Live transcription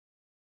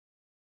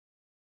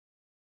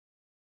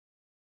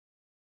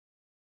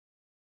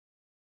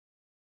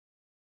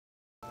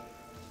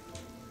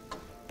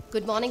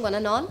Good morning, one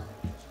and all.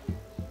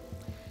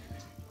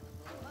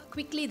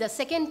 Quickly, the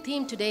second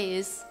theme today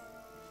is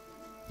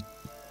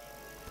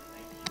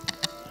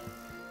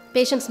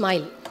patient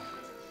smile.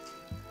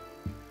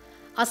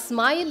 A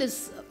smile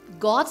is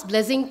God's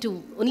blessing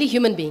to only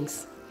human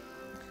beings.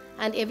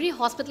 And every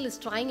hospital is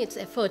trying its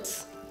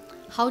efforts.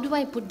 How do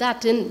I put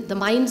that in the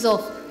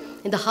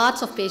in the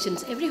hearts of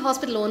patients? Every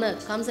hospital owner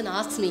comes and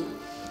asks me.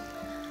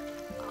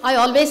 I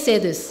always say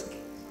this.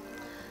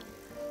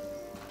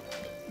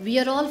 We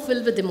are all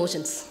filled with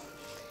emotions.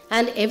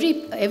 And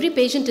every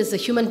patient is a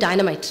human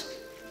dynamite.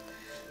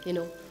 You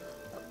know,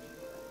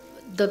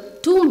 the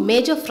two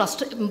major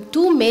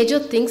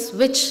things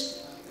which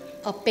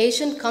a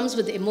patient comes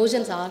with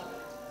emotions are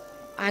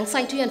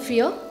anxiety and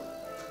fear,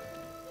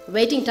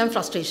 waiting time,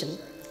 frustration.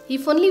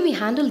 If only we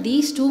handle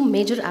these two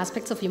major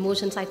aspects of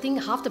emotions, I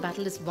think half the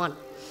battle is won.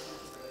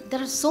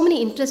 There are so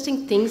many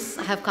interesting things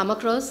I have come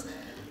across.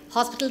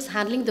 Hospitals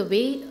handling the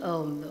way,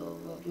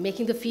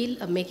 making the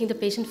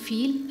patient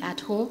feel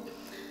at home,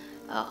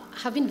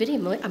 have been very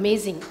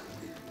amazing.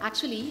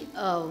 Actually,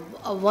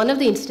 one of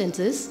the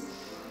instances,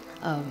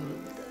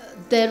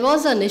 there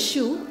was an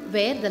issue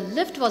where the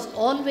lift was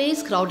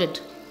always crowded,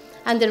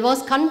 and there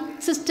was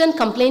consistent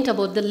complaint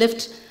about the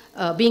lift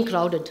being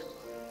crowded.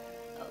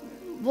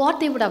 What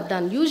they would have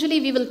done? Usually,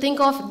 we will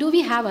think of: do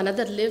we have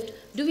another lift?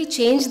 Do we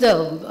change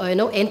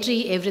the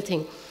entry,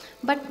 everything?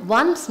 But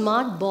one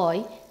smart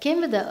boy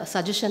came with a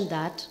suggestion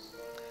that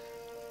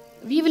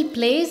we will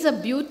place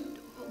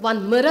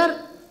one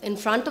mirror in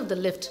front of the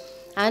lift,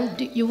 and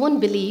you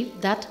won't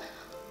believe that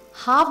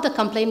half the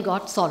complaint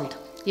got solved.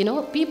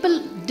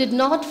 People did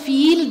not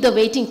feel the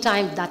waiting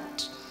time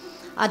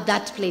at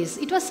that place.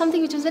 It was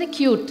something which was very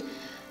cute,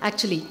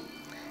 actually.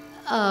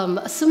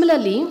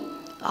 Similarly,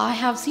 I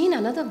have seen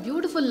another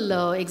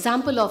beautiful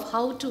example of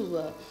how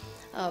to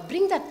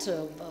bring that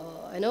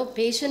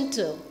patient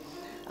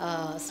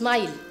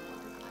smile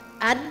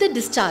at the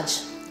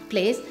discharge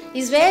place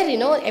is where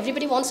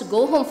everybody wants to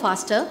go home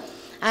faster,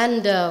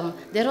 and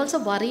they're also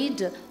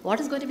worried what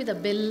is going to be the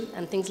bill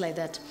and things like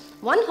that.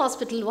 One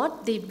hospital,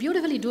 what they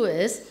beautifully do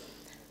is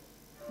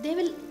they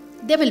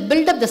will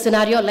build up the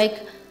scenario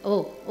like,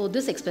 oh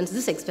this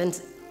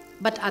expense,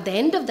 but at the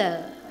end of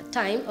the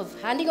time of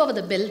handing over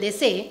the bill, they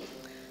say,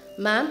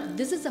 ma'am,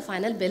 this is the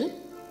final bill,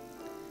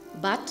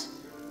 but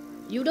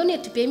you don't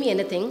need to pay me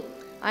anything.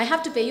 I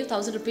have to pay you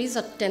 1,000 rupees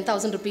or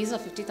 10,000 rupees or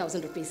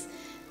 50,000 rupees,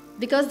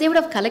 because they would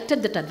have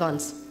collected that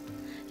advance.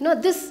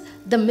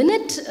 The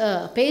minute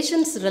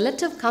patient's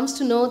relative comes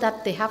to know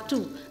that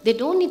they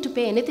don't need to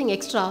pay anything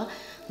extra,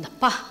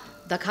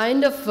 the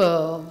kind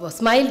of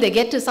smile they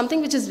get is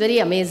something which is very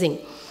amazing.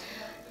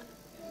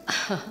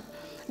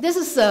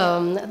 This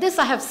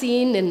I have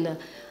seen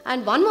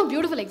and one more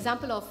beautiful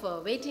example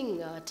of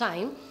waiting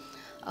time.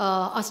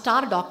 A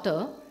star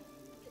doctor,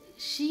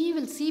 she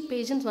will see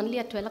patients only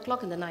at 12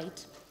 o'clock in the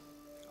night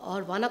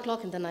or 1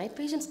 o'clock in the night.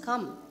 Patients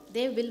come,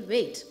 they will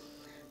wait.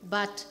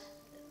 But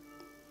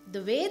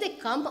the way they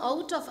come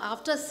out of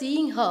after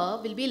seeing her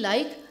will be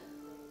like,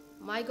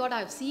 my God,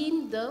 I've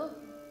seen the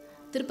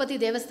Tirupati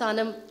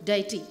Devasthanam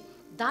deity.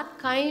 That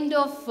kind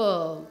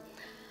of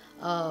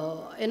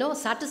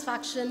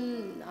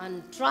satisfaction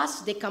and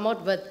trust they come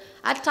out with.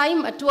 At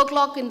 2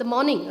 o'clock in the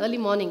morning, early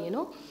morning,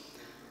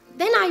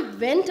 Then I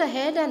went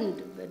ahead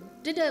and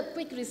did a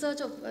quick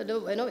research of,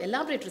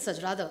 elaborate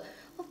research rather,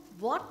 of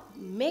what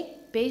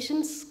make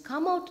patients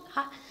come out.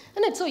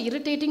 And it's so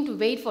irritating to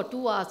wait for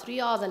 2 hours, 3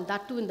 hours, and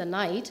that too in the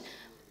night,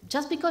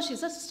 just because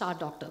she's a star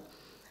doctor.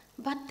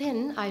 But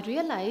then I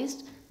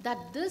realized that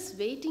this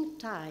waiting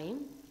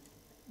time,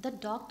 the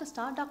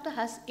star doctor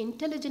has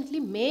intelligently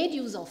made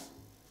use of.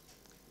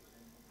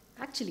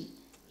 Actually,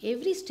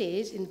 every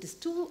stage in this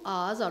 2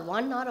 hours or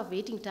 1 hour of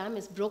waiting time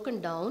is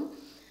broken down.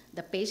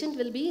 The patient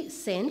will be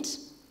sent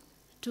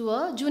to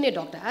a junior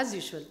doctor, as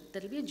usual.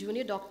 There will be a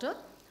junior doctor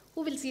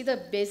who will see the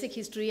basic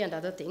history and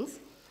other things,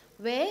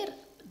 where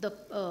the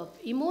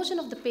emotion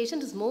of the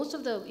patient is most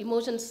of the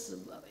emotions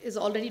is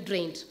already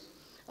drained,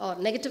 or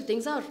negative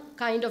things are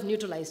kind of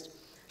neutralized.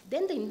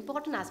 Then the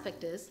important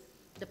aspect is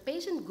the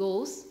patient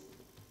goes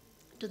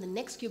to the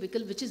next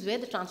cubicle, which is where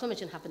the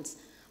transformation happens.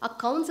 A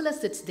counselor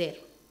sits there.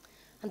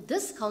 And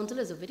this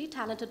counselor is a very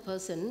talented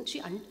person.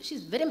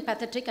 She's very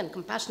empathetic and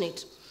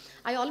compassionate.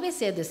 I always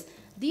say this.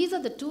 These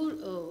are the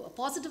two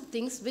positive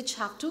things which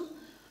have to,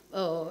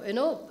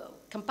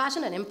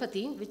 compassion and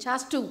empathy, which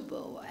has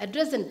to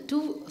address the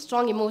two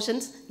strong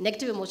emotions,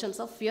 negative emotions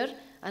of fear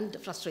and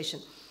frustration.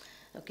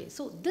 Okay,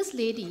 so this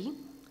lady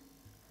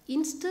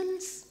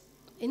instills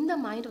in the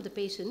mind of the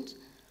patient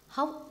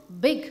how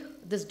big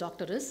this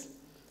doctor is,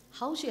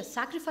 how she has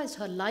sacrificed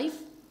her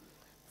life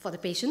for the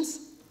patients,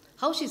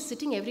 how she's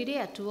sitting every day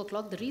at 2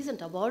 o'clock, the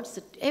recent awards,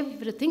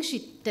 everything she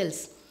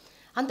tells.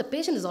 And the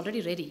patient is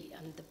already ready.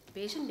 And the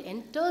patient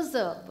enters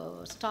the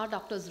star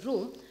doctor's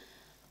room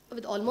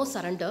with almost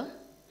surrender.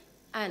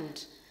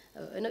 And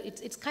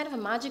it's kind of a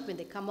magic when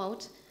they come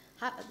out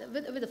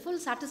with a full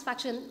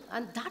satisfaction.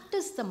 And that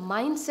is the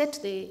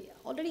mindset they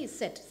already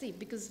set. See,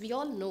 because we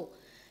all know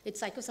It's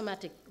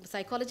psychosomatic.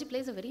 Psychology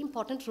plays a very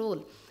important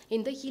role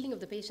in the healing of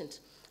the patient.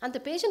 And the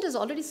patient is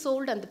already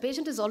sold, and the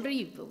patient is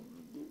already,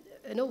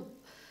 you know,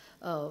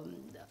 um,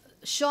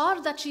 sure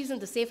that she's in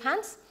the safe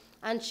hands,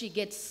 and she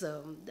gets,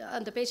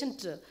 and the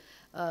patient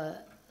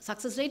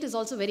success rate is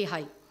also very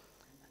high.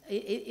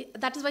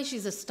 That is why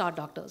she's a star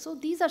doctor. So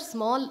these are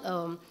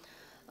small,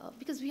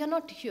 because we are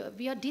not here,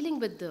 we are dealing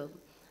with the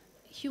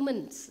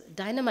humans,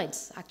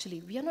 dynamites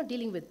actually. We are not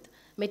dealing with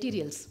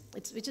materials,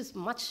 which is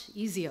much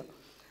easier.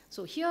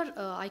 So here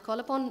I call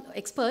upon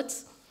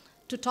experts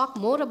to talk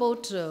more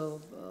about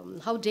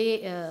how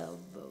during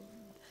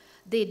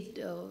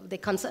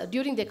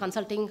their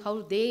consulting,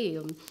 how they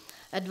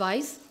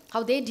advise,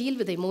 how they deal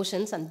with the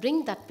emotions and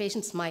bring that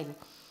patient smile.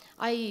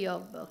 I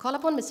call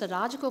upon Mr.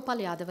 Rajagopal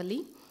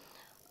Yadavalli,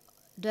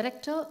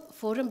 Director,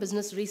 Forum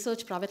Business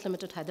Research Private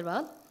Limited,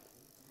 Hyderabad.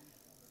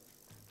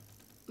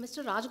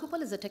 Mr.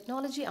 Rajagopal is a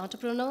technology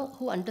entrepreneur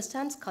who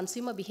understands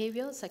consumer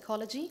behavior,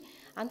 psychology,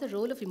 and the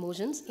role of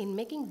emotions in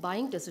making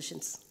buying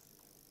decisions.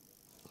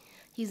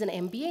 He's an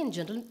MBA in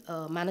General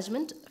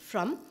Management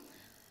from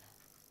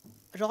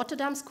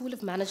Rotterdam School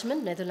of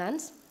Management,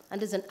 Netherlands,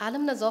 and is an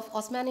alumnus of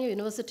Osmania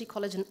University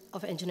College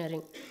of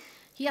Engineering.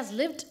 He has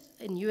lived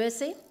in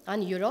USA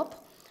and Europe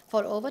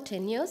for over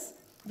 10 years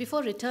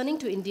before returning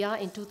to India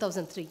in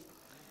 2003.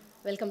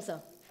 Welcome, sir.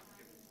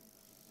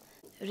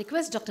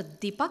 Request Dr.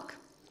 Deepak,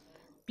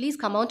 please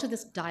come on to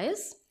this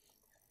dais.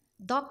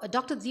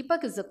 Dr.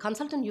 Deepak is a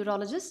consultant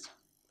urologist,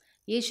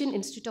 Asian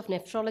Institute of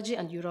Nephrology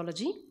and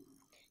Urology.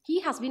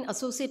 He has been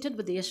associated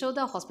with the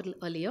Yashoda Hospital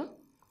earlier.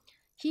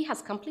 He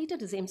has completed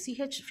his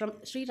MCH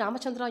from Sri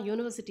Ramachandra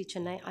University,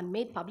 Chennai, and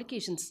made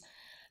publications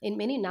in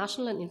many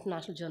national and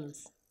international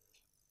journals.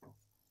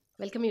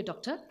 Welcome you,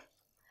 doctor.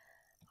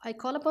 I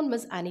call upon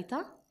Ms.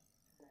 Anita,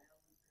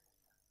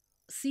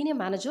 Senior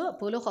Manager,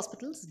 Apollo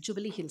Hospitals,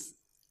 Jubilee Hills.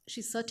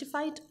 She's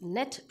certified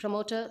Net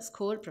Promoter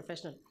Score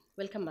Professional.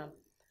 Welcome, ma'am.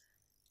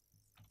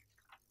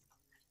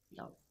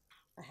 Now,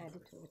 I hand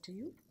it over to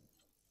you.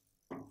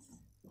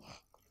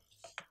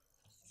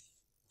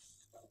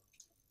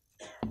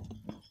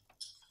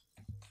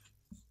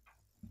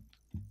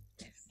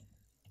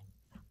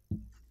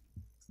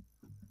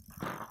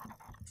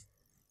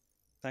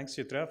 Thanks,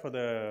 Chitra, for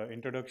the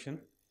introduction.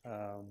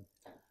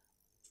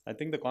 I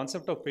think the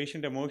concept of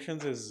patient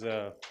emotions is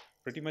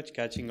pretty much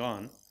catching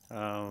on.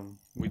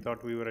 We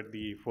thought we were at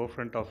the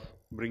forefront of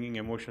bringing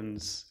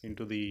emotions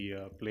into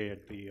the play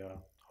at the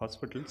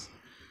hospitals.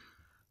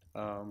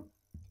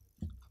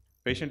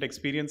 Patient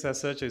experience as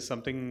such is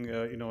something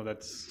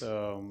that's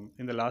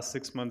in the last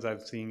 6 months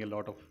I've seen a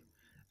lot of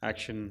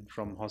action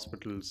from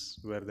hospitals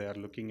where they are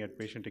looking at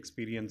patient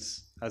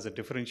experience as a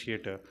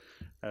differentiator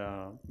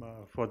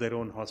for their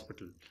own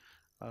hospital.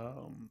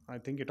 I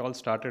think it all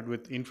started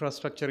with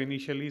infrastructure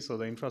initially, so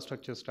the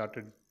infrastructure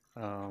started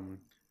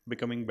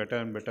becoming better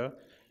and better.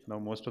 Now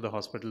most of the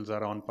hospitals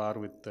are on par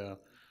with the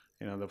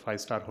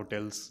 5-star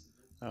hotels.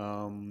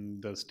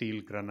 The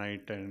steel,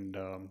 granite, and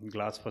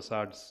glass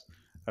facades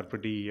are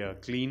pretty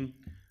clean.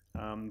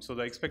 So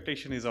the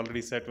expectation is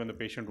already set when the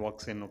patient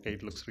walks in. Okay,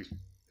 it looks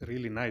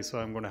really nice, so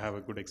I'm going to have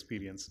a good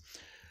experience.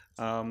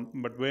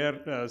 But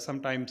where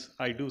sometimes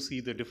I do see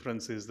the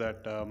difference is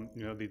that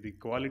the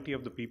quality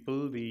of the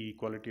people, the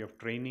quality of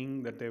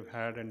training that they've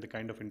had, and the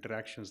kind of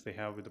interactions they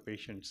have with the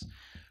patients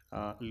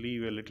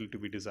leave a little to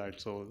be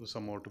desired. So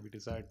some more to be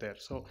desired there.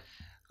 So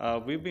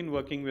we've been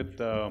working with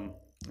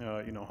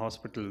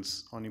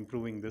hospitals on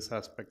improving this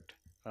aspect,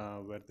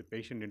 where the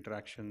patient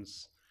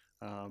interactions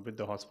with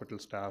the hospital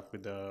staff,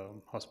 with the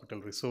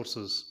hospital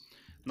resources,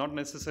 not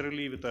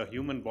necessarily with a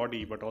human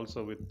body, but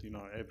also with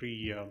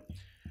every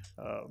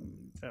a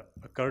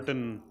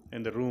curtain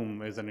in the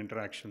room is an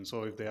interaction.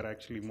 So if they are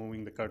actually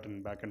moving the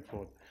curtain back and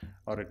forth,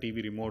 or a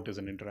TV remote is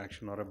an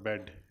interaction, or a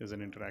bed is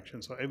an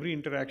interaction. So every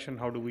interaction,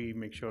 how do we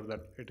make sure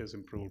that it is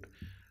improved,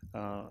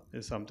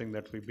 is something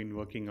that we've been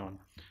working on.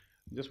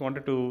 Just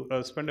wanted to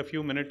spend a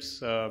few minutes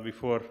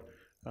before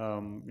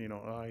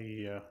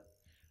I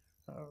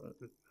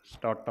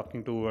start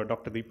talking to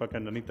Dr. Deepak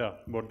and Anita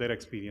about their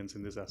experience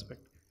in this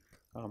aspect.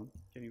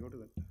 Can you go to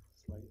that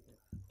slide?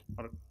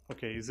 Or,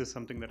 okay, is this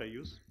something that I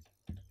use?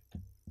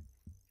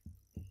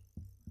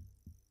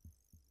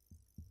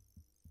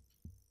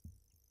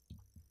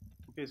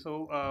 Okay,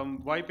 so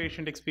why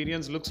patient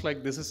experience? Looks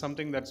like this is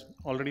something that's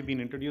already been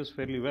introduced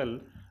fairly well.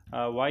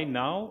 Why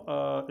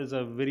now is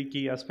a very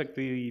key aspect.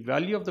 The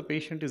value of the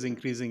patient is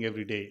increasing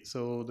every day.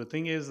 So the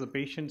thing is, the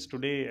patients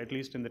today, at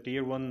least in the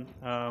tier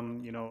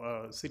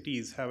 1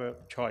 cities, have a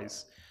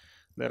choice.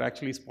 They're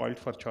actually spoiled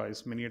for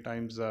choice many a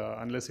times,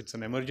 unless it's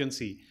an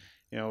emergency,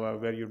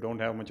 where you don't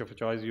have much of a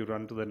choice, you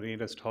run to the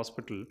nearest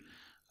hospital.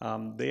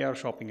 They are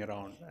shopping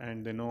around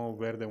and they know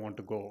where they want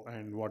to go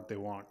and what they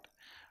want.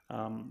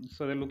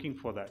 So they're looking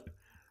for that.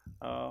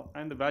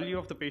 And the value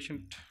of the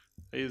patient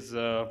is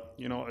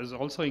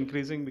also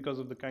increasing because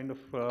of the kind of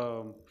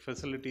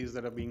facilities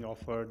that are being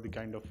offered, the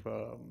kind of,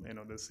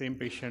 the same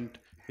patient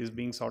is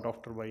being sought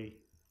after by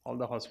all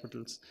the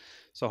hospitals.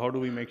 So how do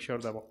we make sure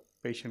the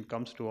patient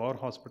comes to our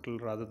hospital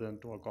rather than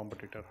to a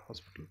competitor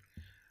hospital?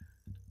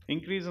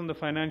 Increase in the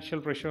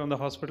financial pressure on the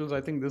hospitals, I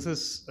think this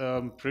is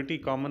pretty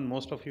common.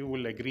 Most of you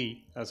will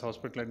agree. As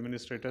hospital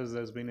administrators,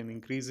 there's been an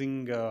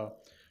increasing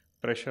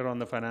pressure on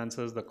the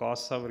finances. The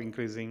costs are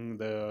increasing,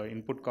 the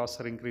input costs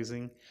are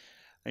increasing.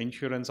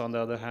 Insurance, on the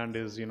other hand,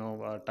 is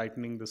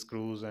tightening the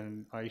screws,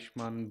 and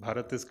Ayushman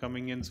Bharat is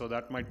coming in, so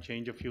that might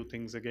change a few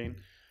things again.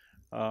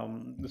 How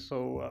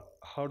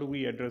do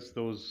we address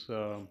those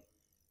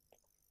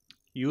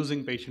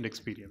using patient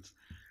experience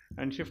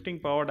and shifting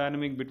power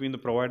dynamic between the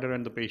provider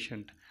and the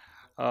patient?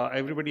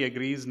 Everybody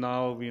agrees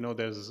now,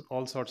 there's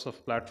all sorts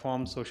of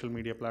platforms, social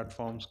media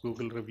platforms,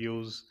 Google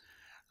reviews,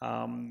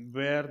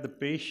 where the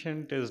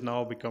patient is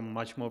now become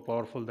much more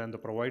powerful than the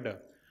provider.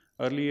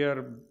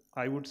 Earlier,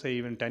 I would say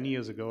even 10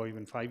 years ago,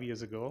 even 5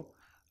 years ago,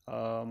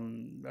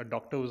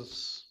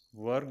 doctors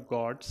were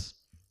gods.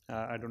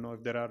 I don't know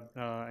if there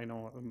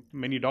are,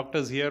 many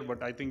doctors here,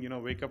 but I think,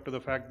 wake up to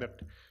the fact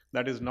that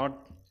that is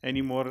not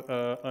anymore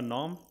a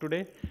norm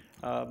today.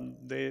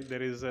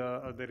 There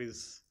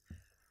is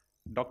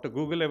Dr.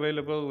 Google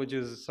available, which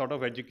is sort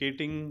of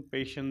educating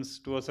patients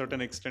to a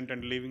certain extent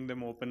and leaving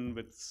them open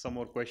with some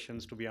more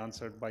questions to be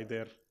answered by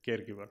their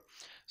caregiver.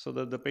 So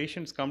that the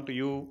patients come to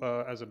you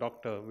as a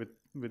doctor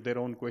with their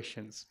own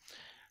questions.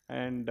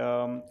 And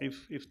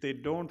if they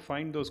don't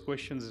find those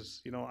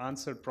questions,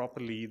 answered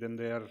properly, then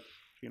they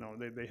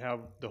have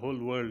the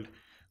whole world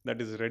that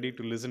is ready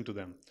to listen to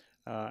them.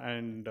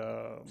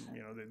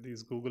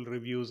 These Google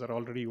reviews are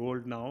already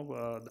old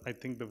now. I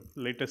think the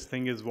latest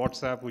thing is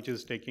WhatsApp, which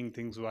is taking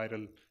things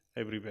viral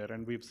everywhere,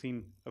 and we've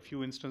seen a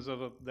few instances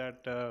of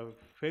that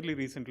fairly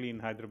recently in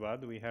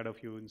Hyderabad. We had a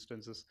few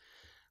instances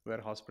where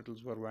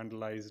hospitals were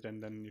vandalized,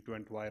 and then it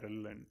went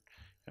viral, and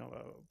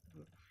a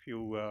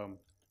few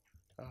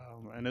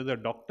another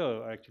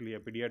doctor, actually a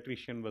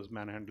pediatrician, was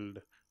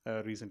manhandled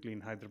recently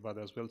in Hyderabad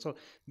as well. So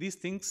these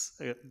things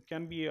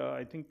can be,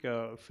 I think,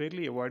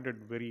 fairly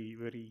avoided very,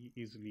 very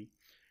easily.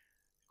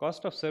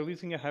 Cost of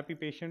servicing a happy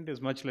patient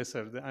is much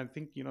lesser. I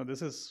think,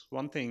 this is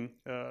one thing.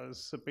 A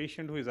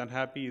patient who is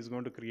unhappy is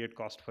going to create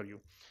cost for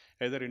you,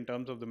 either in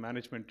terms of the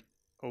management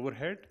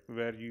overhead,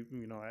 where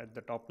at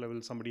the top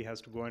level somebody has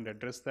to go and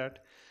address that,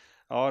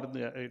 or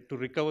to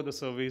recover the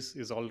service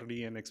is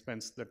already an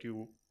expense that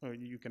you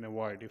can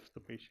avoid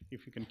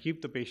if you can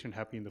keep the patient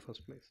happy in the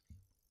first place.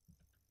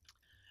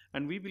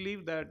 And we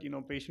believe that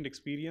patient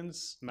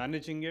experience,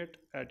 managing it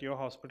at your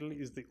hospital,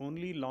 is the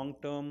only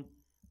long-term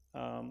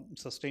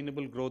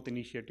sustainable growth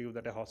initiative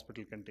that a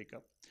hospital can take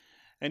up.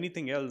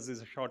 Anything else is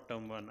a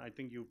short-term one. I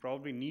think you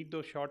probably need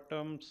those short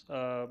terms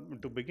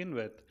to begin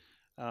with,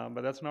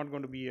 but that's not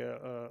going to be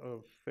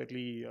a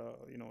fairly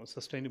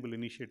sustainable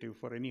initiative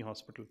for any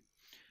hospital.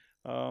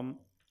 Um,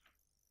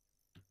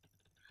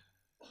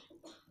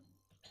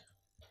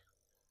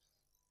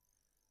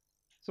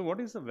 So,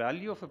 what is the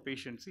value of a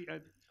patient? See,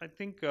 I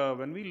think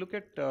when we look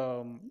at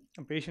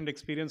patient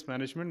experience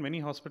management, many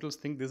hospitals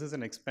think this is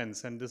an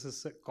expense and this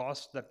is a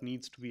cost that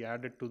needs to be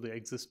added to the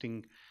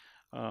existing,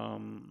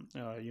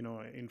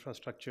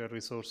 infrastructure,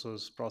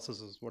 resources,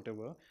 processes,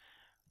 whatever.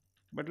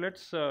 But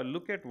let's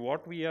look at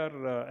what we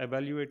are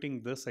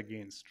evaluating this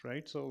against,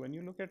 right? So, when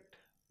you look at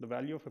the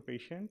value of a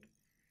patient,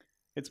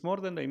 it's more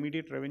than the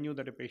immediate revenue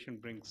that a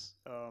patient brings.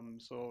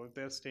 So if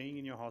they're staying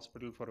in your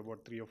hospital for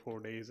about 3 or 4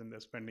 days and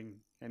they're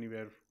spending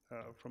anywhere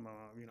from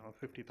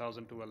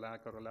 50,000 to a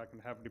lakh or a lakh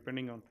and a half,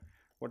 depending on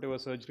whatever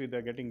surgery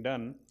they're getting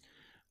done,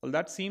 well,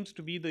 that seems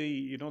to be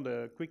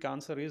the quick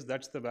answer is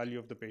that's the value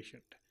of the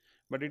patient,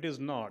 but it is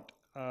not.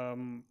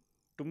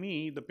 To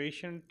me, the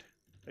patient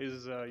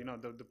is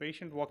the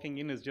patient walking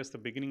in is just the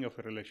beginning of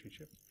a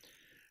relationship.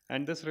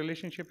 And this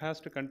relationship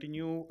has to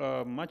continue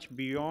much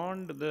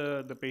beyond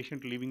the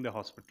patient leaving the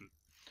hospital.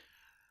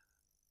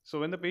 So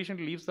when the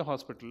patient leaves the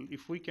hospital,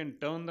 if we can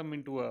turn them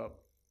into a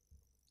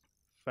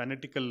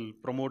fanatical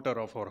promoter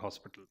of our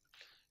hospital,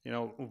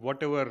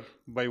 whatever,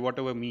 by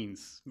whatever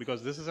means,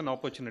 because this is an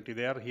opportunity.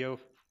 They are here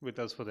with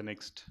us for the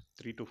next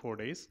 3 to 4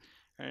 days.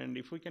 And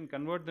if we can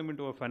convert them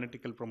into a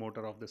fanatical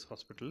promoter of this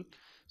hospital,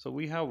 so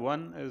we have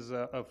one is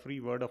a free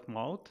word of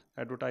mouth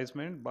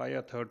advertisement by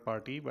a third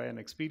party, by an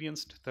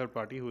experienced third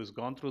party who has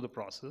gone through the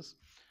process,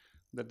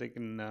 that they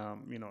can,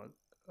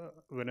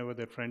 whenever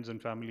their friends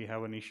and family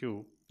have an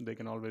issue, they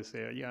can always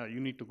say, yeah, you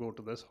need to go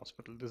to this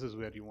hospital. This is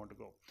where you want to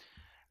go.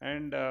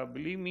 And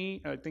believe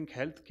me, I think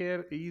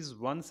healthcare is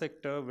one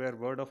sector where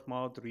word of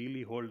mouth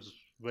really holds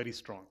very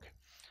strong.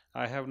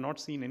 I have not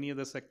seen any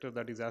other sector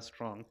that is as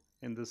strong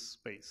in this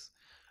space.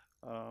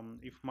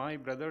 If my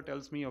brother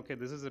tells me, okay,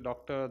 this is a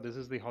doctor, this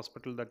is the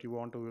hospital that you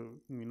want to,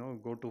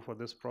 go to for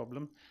this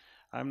problem,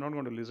 I'm not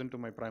going to listen to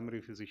my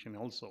primary physician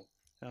also.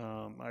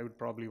 I would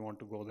probably want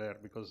to go there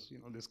because,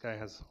 this guy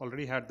has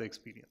already had the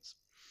experience,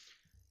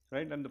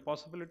 right? And the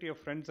possibility of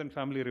friends and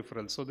family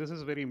referrals. So this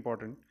is very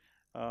important.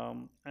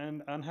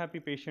 And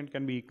unhappy patient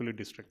can be equally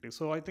destructive.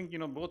 So I think,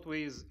 both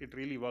ways it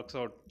really works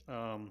out.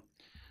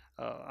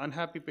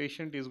 Unhappy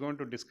patient is going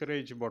to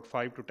discourage about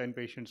 5 to 10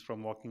 patients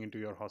from walking into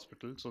your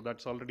hospital. So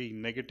that's already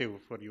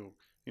negative for you.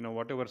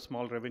 Whatever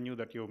small revenue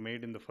that you've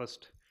made in the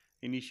first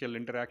initial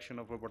interaction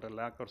of about a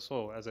lakh or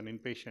so as an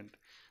inpatient,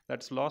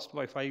 that's lost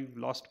by 5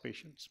 lost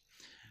patients.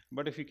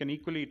 But if you can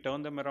equally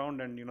turn them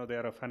around and they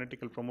are a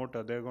fanatical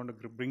promoter, they're going to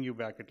bring you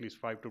back at least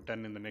 5 to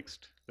 10 in the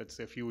next, let's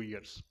say, few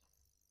years.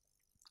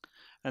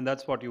 And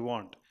that's what you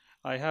want.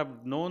 I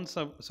have known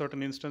some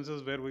certain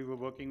instances where we were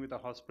working with a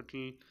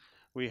hospital.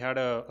 We had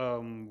a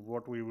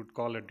what we would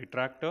call a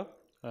detractor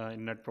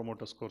in Net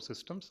Promoter Score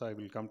systems. I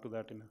will come to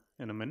that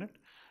in a minute.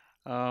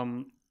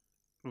 Um,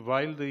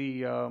 while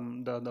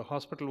the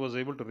hospital was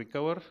able to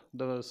recover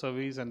the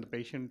service and the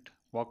patient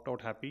walked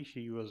out happy,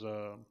 she was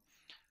a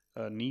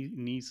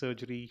knee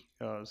surgery,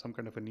 some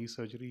kind of a knee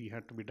surgery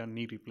had to be done,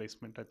 knee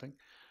replacement, I think.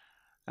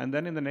 And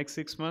then in the next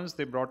 6 months,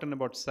 they brought in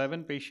about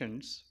 7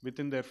 patients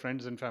within their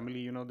friends and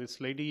family.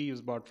 This lady is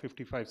about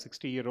 55,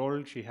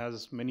 60-year-old. She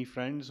has many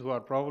friends who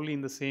are probably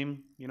in the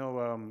same,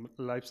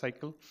 life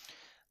cycle.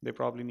 They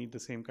probably need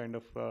the same kind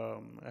of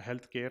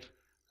healthcare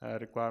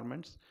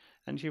requirements.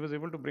 And she was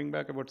able to bring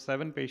back about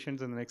 7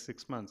 patients in the next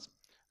 6 months.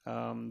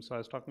 So I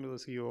was talking to the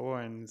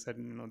CEO and said,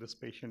 this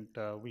patient,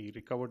 we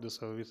recovered the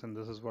service and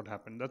this is what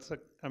happened. That's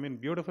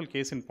beautiful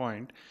case in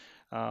point.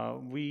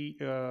 We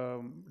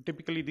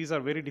typically, these are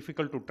very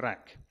difficult to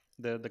track,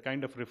 the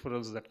kind of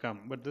referrals that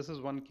come. But this is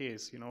one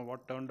case,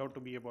 what turned out to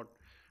be about,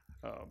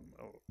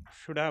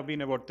 should have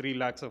been about 3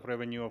 lakhs of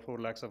revenue or 4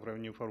 lakhs of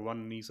revenue for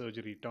one knee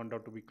surgery, turned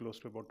out to be close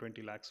to about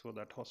 20 lakhs for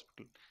that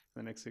hospital in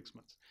the next 6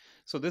 months.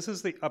 So this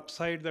is the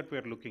upside that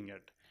we're looking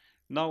at.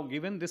 Now,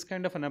 given this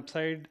kind of an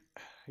upside,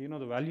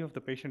 the value of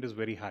the patient is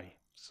very high.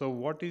 So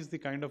what is the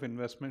kind of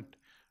investment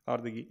or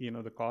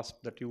the cost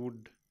that you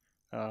would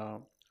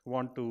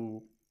want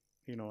to,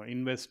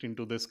 invest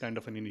into this kind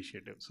of an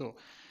initiative? So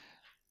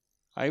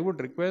I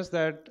would request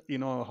that,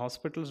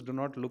 hospitals do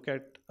not look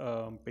at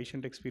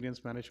patient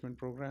experience management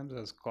programs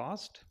as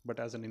cost, but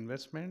as an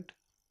investment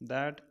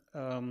that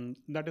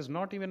is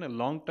not even a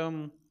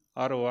long-term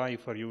ROI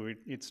for you.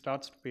 It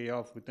starts to pay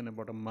off within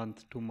about a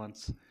month, 2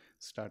 months,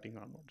 starting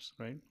onwards,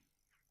 right?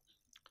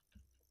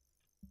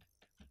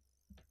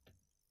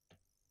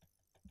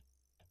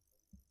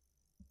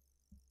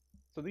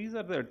 So these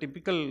are the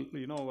typical,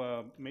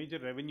 major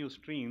revenue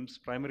streams.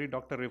 Primary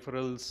doctor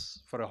referrals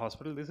for a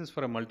hospital. This is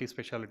for a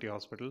multi-specialty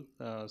hospital.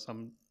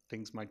 Some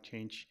things might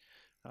change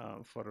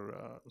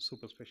for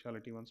super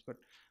specialty ones, but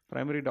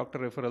primary doctor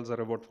referrals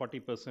are about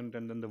 40%,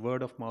 and then the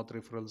word of mouth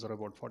referrals are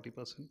about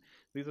 40%.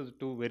 These are the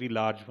two very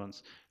large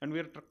ones, and we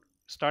are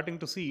starting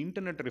to see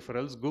internet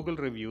referrals, Google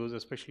reviews,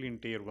 especially in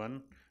tier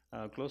 1.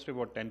 Close to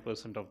about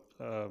 10% of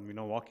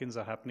walk-ins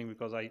are happening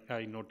because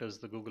I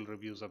noticed the Google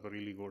reviews are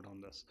really good on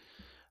this.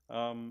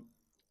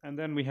 And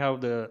then we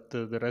have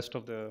the rest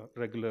of the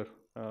regular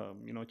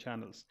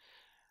channels.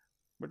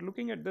 But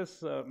looking at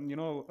this,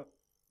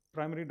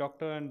 primary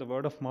doctor and the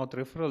word of mouth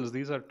referrals,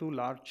 these are two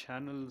large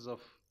channels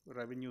of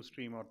revenue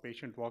stream or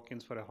patient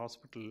walk-ins for a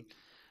hospital.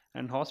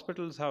 And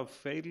hospitals have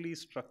fairly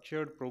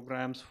structured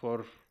programs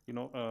for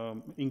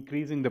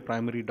increasing the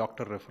primary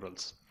doctor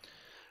referrals,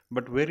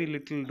 but very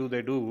little do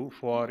they do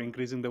for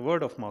increasing the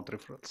word of mouth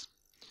referrals.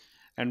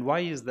 And why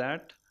is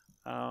that?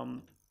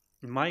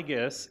 My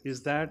guess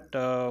is that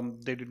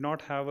they did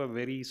not have a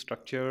very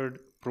structured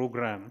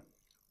program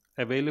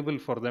available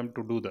for them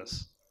to do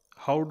this.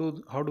 How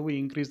do we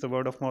increase the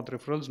word of mouth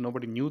referrals?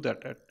 Nobody knew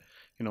that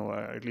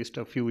at least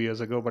a few years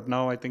ago. But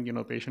now I think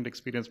patient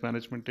experience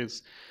management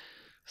is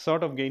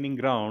sort of gaining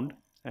ground,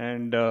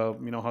 and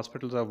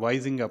hospitals are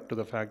wising up to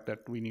the fact that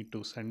we need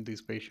to send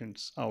these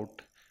patients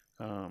out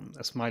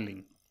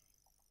smiling.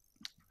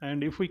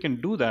 And if we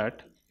can do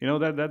that,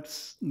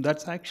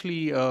 that's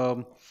actually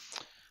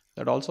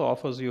that also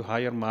offers you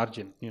higher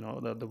margin.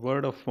 The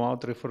word of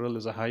mouth referral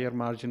is a higher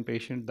margin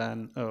patient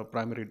than a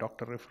primary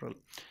doctor referral,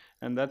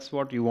 and that's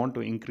what you want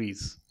to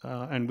increase.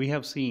 And we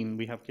have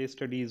case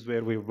studies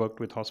where we've worked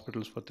with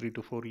hospitals for 3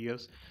 to 4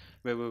 years,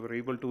 where we were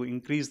able to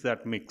increase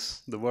that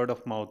mix. The word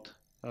of mouth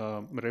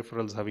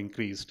referrals have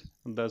increased,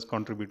 thus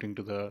contributing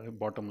to the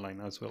bottom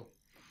line as well.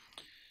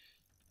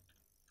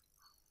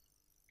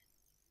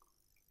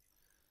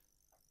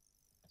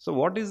 So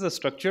what is the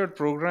structured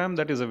program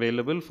that is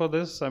available for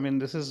this? I mean,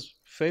 this is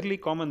fairly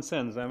common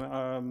sense.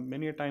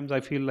 Many a times I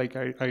feel like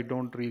I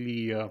don't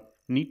really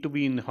need to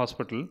be in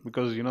hospital,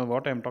 because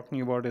what I'm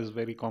talking about is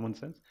very common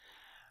sense.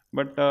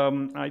 But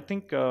I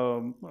think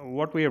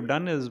what we have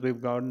done is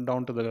we've gone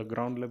down to the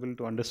ground level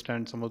to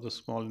understand some of the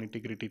small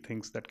nitty-gritty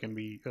things that can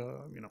be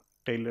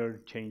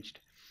tailored, changed.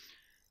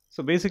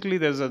 So basically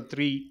there's a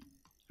three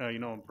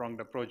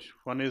pronged approach.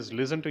 One is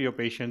listen to your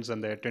patients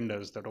and the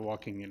attenders that are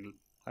walking in.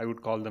 I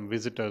would call them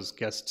visitors,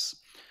 guests.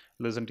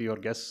 Listen to your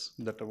guests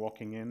that are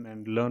walking in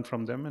and learn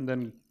from them, and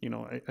then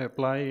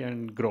apply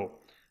and grow.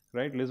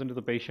 Right? Listen to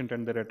the patient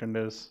and their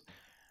attenders.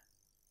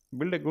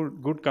 Build a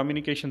good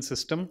communication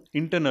system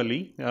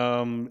internally.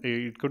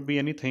 It could be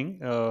anything,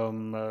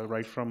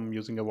 right from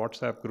using a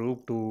WhatsApp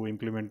group to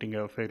implementing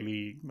a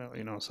fairly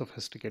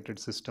sophisticated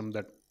system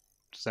that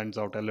sends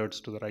out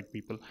alerts to the right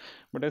people.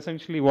 But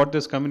essentially, what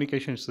this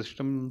communication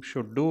system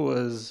should do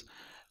is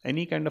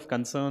any kind of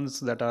concerns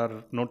that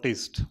are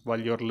noticed while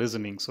you're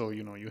listening. So,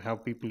 you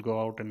have people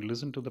go out and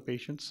listen to the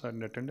patients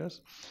and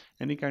attenders.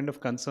 Any kind of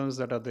concerns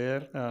that are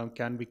there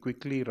can be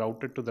quickly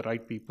routed to the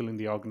right people in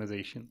the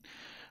organization.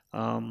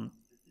 Um,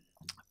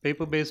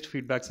 Paper-based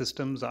feedback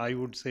systems, I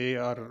would say,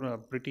 are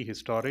pretty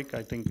historic.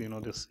 I think,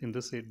 this in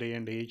this day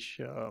and age,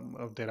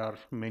 there are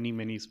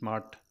many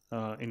smart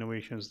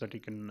innovations that you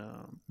can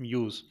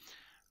use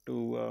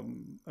to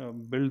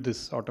build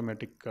this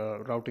automatic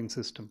routing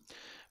system.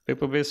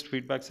 Paper-based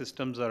feedback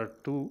systems are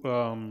too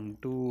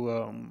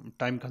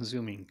time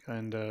consuming,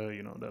 and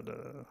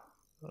the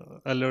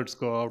alerts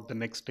go out the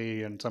next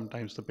day, and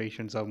sometimes the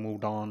patients have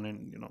moved on,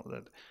 and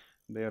that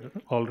they are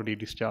already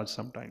discharged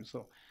sometimes.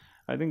 So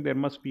I think there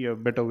must be a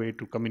better way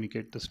to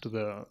communicate this to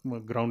the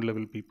ground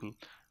level people,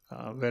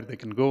 where they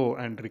can go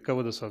and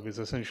recover the service.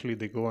 Essentially,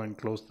 they go and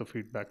close the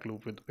feedback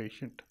loop with the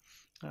patient.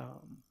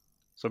 um,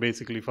 so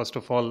basically, first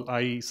of all,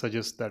 I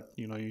suggest that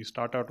you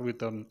start out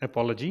with an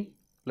apology.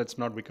 Let's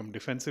not become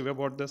defensive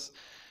about this.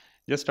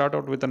 Just start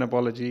out with an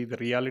apology. The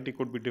reality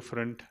could be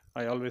different.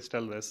 I always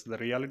tell this: the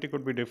reality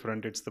could be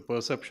different. It's the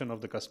perception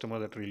of the customer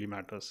that really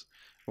matters.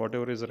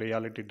 Whatever is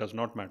reality does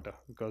not matter,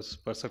 because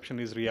perception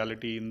is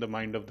reality in the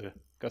mind of the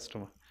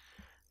customer.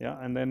 Yeah,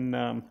 and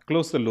then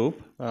close the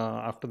loop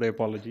after the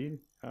apology,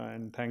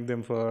 and thank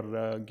them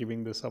for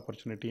giving this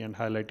opportunity and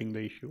highlighting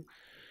the issue.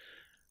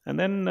 And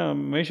then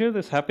measure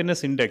this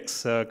happiness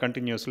index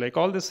continuously. I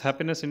call this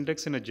happiness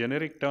index in a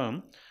generic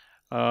term.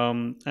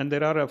 And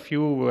there are a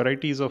few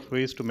varieties of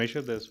ways to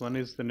measure this. One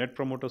is the net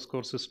promoter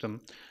score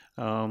system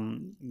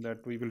that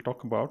we will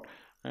talk about.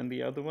 And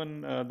the other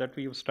one that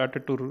we have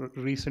started to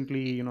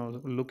recently,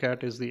 look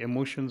at is the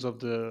emotions of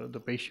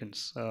the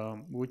patients,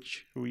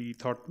 which we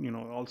thought,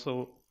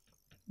 also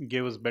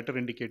gave us better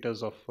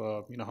indicators of,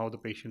 how the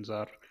patients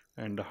are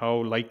and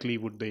how likely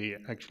would they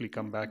actually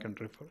come back and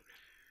refer.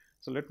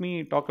 So let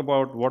me talk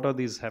about what are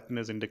these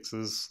happiness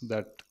indexes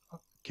that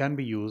can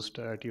be used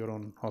at your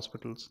own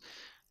hospitals.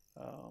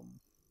 Um,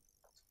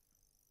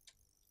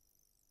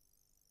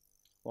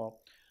 well,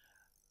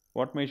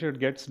 what measured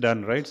gets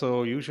done, right?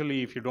 So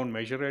usually, if you don't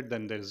measure it,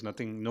 then there's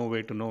no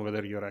way to know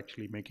whether you're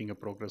actually making a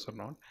progress or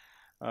not.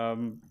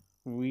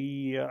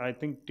 I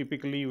think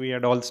typically we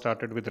had all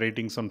started with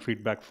ratings on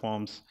feedback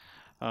forms,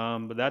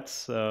 but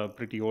that's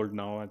pretty old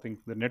now. I think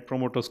the Net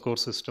Promoter Score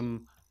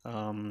system,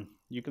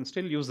 you can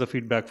still use the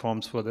feedback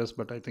forms for this,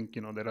 but I think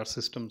there are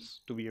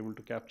systems to be able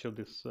to capture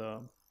this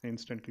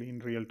instantly in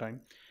real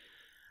time.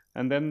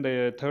 And then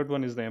the third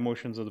one is the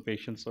emotions of the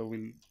patient. So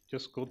we'll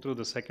just go through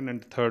the second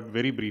and third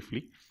very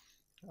briefly.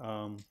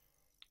 Um,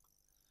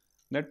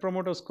 Net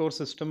Promoter Score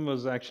system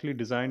was actually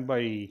designed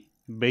by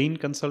Bain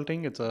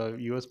Consulting. It's a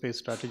US-based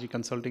strategy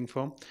consulting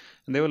firm,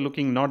 and they were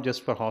looking not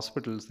just for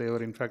hospitals. They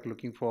were in fact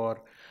looking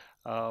for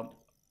uh,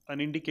 an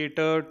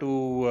indicator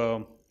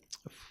to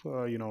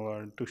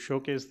to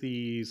showcase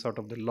the sort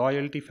of the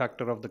loyalty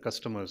factor of the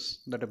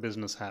customers that a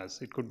business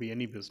has. It could be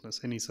any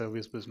business, any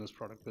service business,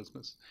 product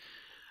business.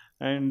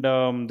 And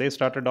they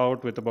started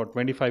out with about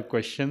 25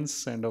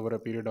 questions, and over a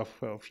period of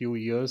a few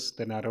years,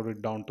 they narrowed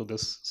it down to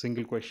this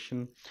single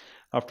question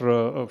after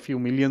a few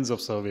millions of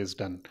surveys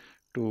done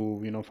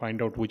to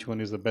find out which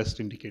one is the best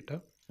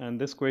indicator. And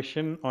this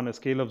question, on a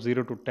scale of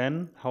 0 to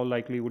 10, how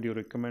likely would you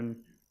recommend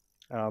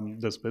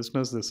this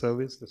business, this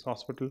service, this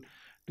hospital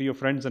to your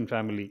friends and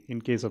family in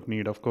case of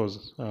need? Of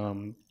course,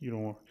 the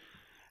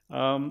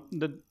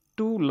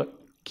two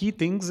key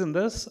things in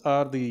this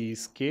are the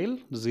scale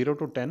 0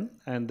 to 10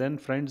 and then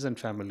friends and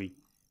family.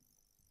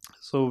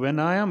 So when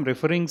I am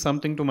referring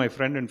something to my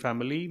friend and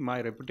family,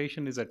 my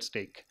reputation is at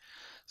stake.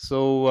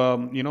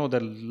 So the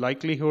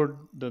likelihood,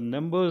 the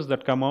numbers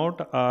that come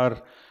out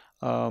are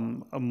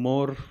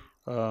more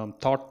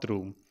thought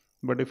through.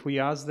 But if we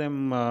ask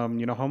them,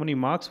 how many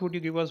marks would you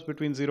give us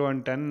between 0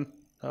 and 10?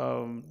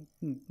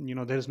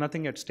 There's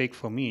nothing at stake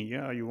for me.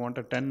 Yeah, you want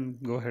a 10,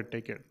 go ahead,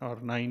 take it. Or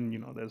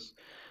 9, there's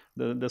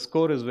the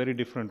score is very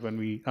different when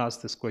we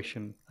ask this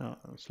question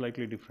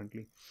slightly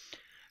differently.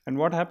 And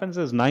what happens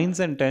is nines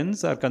and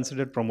tens are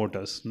considered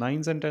promoters.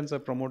 Nines and tens are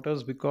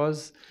promoters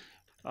because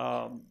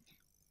um,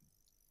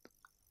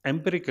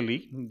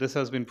 empirically, this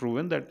has been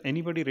proven that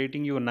anybody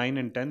rating you a 9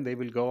 and 10, they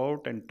will go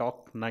out and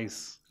talk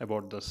nice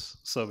about this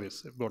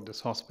service, about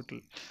this hospital.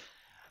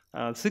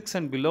 6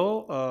 and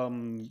below,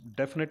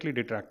 definitely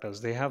detractors.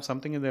 They have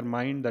something in their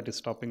mind that is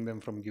stopping them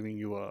from giving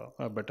you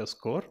a better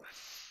score.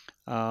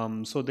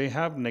 So they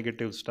have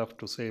negative stuff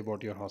to say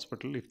about your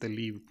hospital if they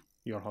leave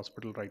your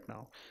hospital right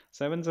now.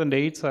 7s and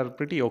 8s are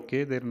pretty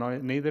okay. They're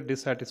neither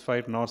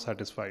dissatisfied nor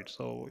satisfied.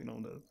 So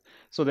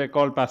so they're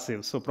called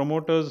passives. So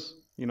promoters,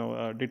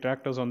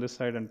 detractors on this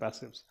side and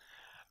passives.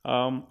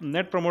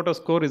 Net promoter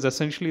score is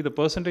essentially the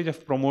percentage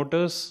of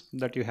promoters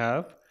that you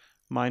have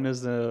minus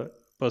the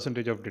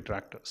percentage of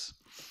detractors.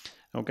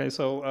 Okay,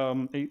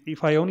 so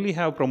if I only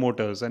have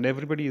promoters and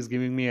everybody is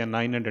giving me a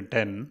 9 and a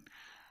 10,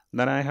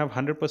 then I have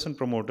 100%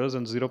 promoters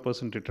and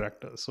 0%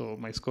 detractors. So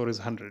my score is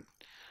 100.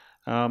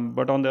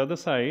 But on the other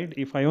side,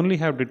 if I only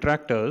have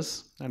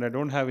detractors and I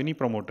don't have any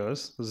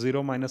promoters,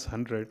 0 minus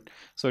 100,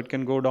 so it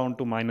can go down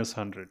to minus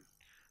 100.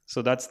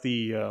 So that's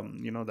the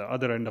the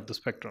other end of the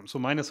spectrum. So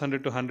minus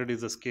 100 to 100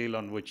 is a scale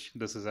on which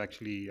this is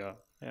actually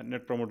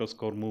net promoter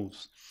score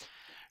moves.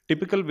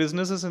 Typical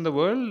businesses in the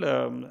world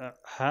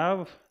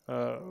have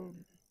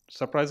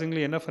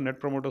surprisingly enough a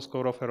net promoter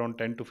score of around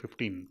 10 to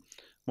 15.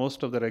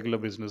 Most of the regular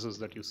businesses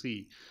that you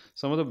see,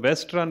 some of the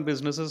best run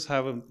businesses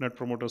have a net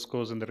promoter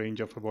scores in the range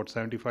of about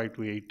 75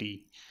 to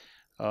 80.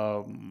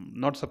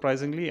 Not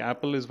surprisingly,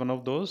 Apple is one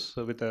of those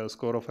with a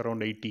score of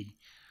around 80.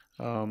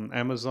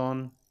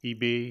 Amazon,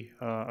 eBay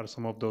are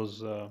some of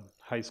those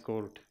high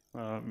scored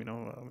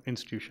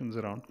institutions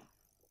around.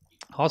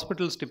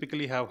 Hospitals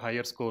typically have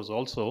higher scores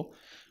also,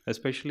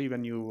 especially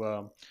when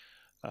you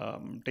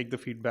take the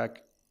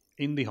feedback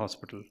in the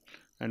hospital.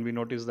 And we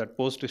notice that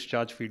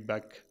post-discharge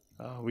feedback,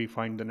 we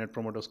find the net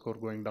promoter score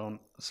going down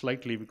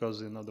slightly because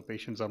the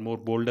patients are more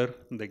bolder,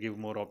 they give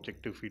more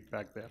objective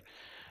feedback there.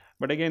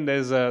 But again,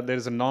 there's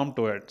a norm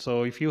to it.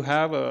 So if you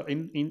have a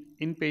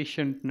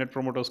inpatient net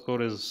promoter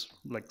score is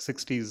like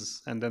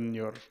 60s, and then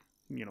your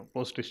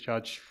post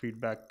discharge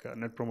feedback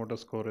net promoter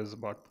score is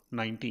about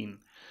 19,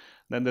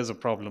 then there's a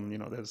problem.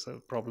 There's a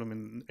problem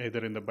in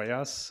either in the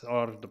bias,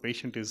 or the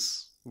patient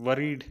is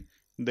worried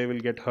they will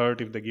get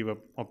hurt if they give a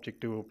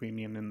objective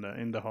opinion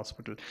in the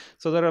hospital.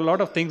 So there are a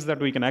lot of things that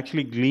we can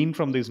actually glean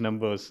from these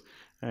numbers,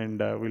 and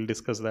we'll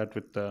discuss that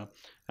with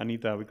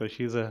Anita, because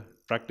she's a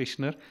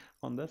practitioner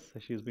on this.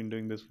 She's been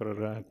doing this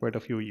for quite a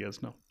few years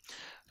now.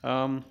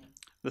 Um,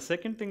 the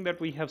second thing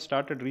that we have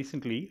started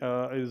recently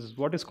is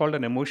what is called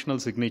an emotional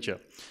signature.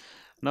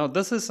 Now,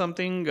 this is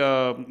something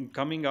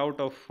coming out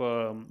of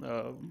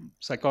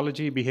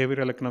psychology,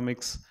 behavioral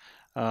economics,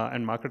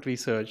 and market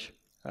research.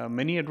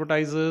 Many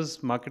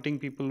advertisers, marketing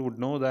people would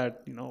know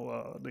that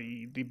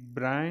the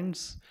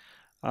brands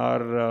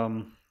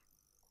are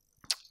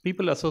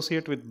people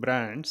associate with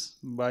brands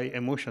by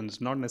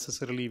emotions, not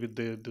necessarily with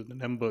the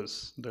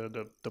numbers,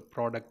 the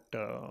product.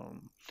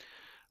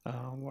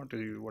 What do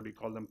you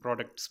call them?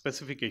 Product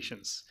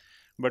specifications,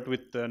 but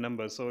with the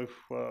numbers. So if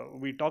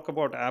we talk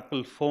about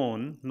Apple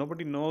phone,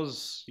 nobody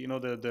knows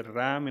the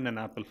RAM in an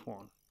Apple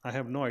phone. I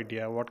have no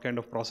idea what kind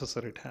of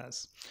processor it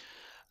has.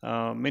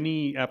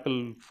 Many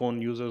Apple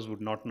phone users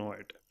would not know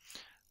it.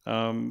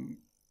 And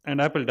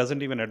Apple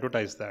doesn't even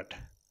advertise that.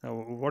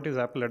 What is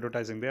Apple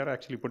advertising? They are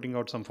actually putting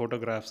out some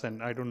photographs,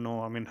 and I don't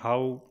know,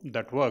 how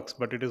that works,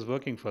 but it is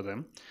working for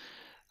them.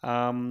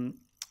 Um,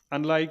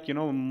 Unlike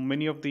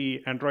many of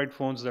the Android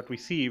phones that we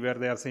see, where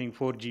they are saying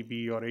 4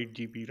 GB or 8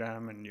 GB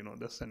RAM, and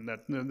this and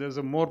that, there's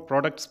a more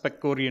product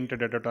spec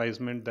oriented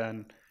advertisement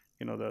than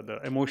the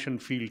emotion,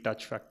 feel,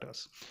 touch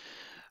factors.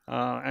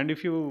 And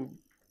if you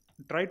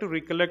try to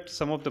recollect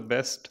some of the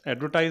best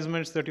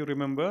advertisements that you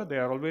remember, they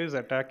are always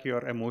attack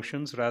your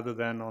emotions rather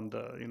than on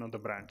the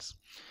brands.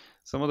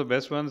 Some of the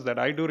best ones that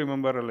I do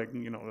remember are like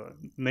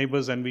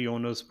Neighbors Envy,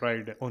 Owner's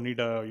Pride.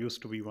 Onida used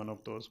to be one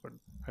of those, but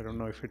I don't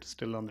know if it's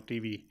still on the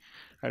TV.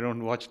 I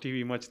don't watch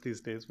TV much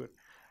these days, but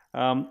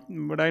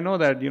I know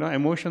that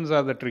emotions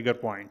are the trigger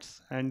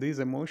points, and these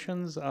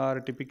emotions are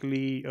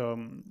typically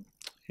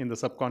in the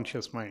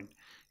subconscious mind.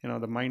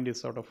 The mind is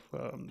sort of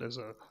there's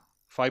a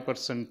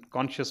 5%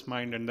 conscious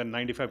mind and then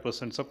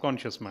 95%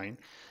 subconscious mind.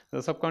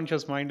 The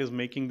subconscious mind is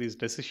making these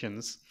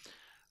decisions,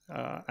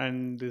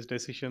 and these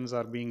decisions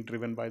are being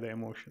driven by the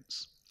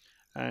emotions.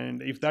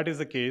 And if that is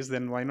the case,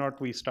 then why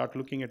not we start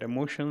looking at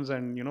emotions,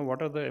 and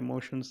what are the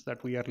emotions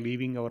that we are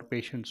leaving our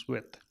patients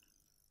with?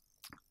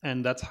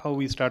 And that's how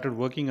we started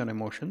working on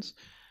emotions.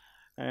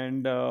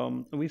 And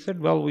we said,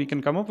 well, we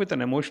can come up with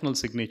an emotional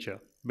signature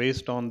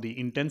based on the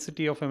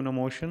intensity of an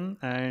emotion,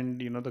 and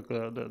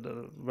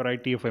the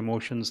variety of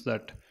emotions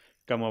that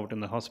come out in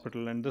the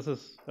hospital. And this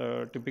is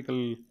a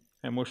typical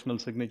emotional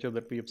signature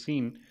that we have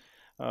seen.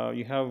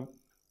 You have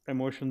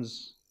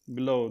emotions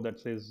below that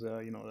says,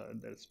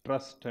 there's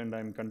trust, and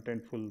I'm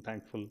contentful,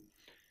 thankful.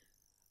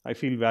 I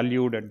feel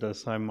valued at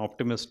this. I'm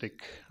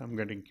optimistic. I'm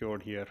getting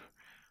cured here.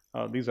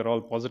 These are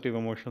all positive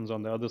emotions.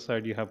 On the other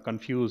side, you have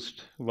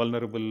confused,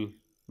 vulnerable,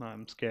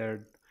 I'm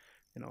scared,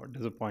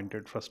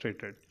 disappointed,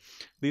 frustrated.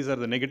 These are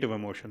the negative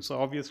emotions.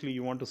 So obviously,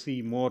 you want to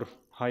see more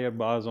higher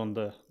bars on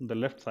the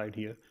left side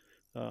here,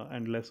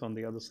 and less on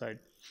the other side.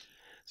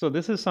 So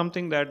this is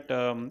something that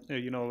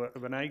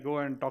when I go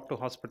and talk to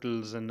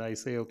hospitals and I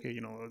say, okay,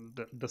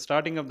 the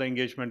starting of the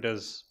engagement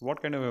is,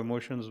 what kind of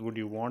emotions would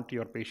you want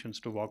your patients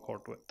to walk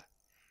out with?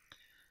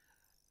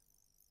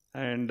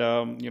 And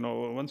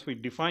once we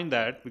define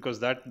that, because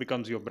that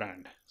becomes your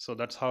brand, so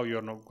that's how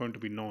you're not going to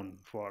be known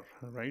for,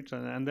 right?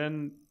 And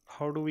then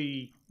how do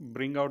we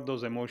bring out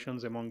those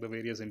emotions among the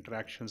various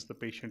interactions the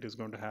patient is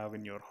going to have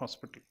in your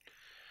hospital,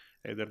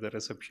 either the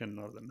reception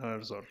or the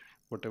nurse or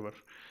whatever.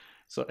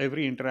 So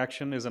every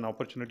interaction is an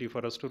opportunity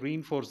for us to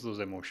reinforce those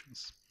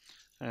emotions.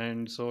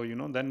 And so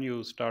then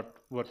you start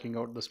working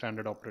out the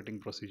standard operating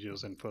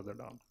procedures and further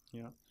down.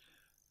 Yeah,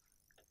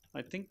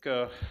 I think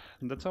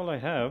that's all I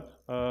have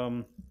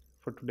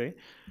for today.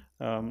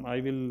 I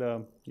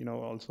will,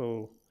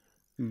 also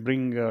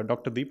bring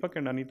Dr. Deepak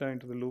and Anita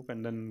into the loop,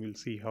 and then we'll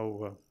see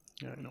how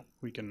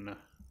we can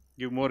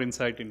give more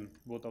insight in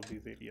both of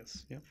these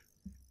areas. Yeah.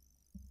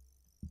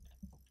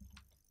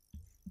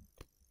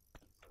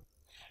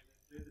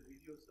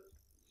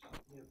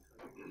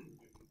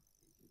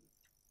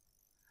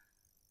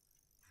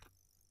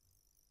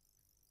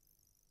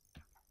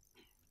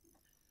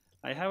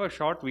 I have a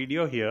short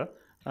video here.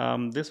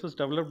 This was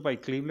developed by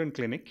Cleveland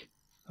Clinic,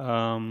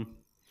 and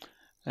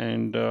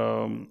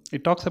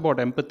it talks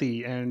about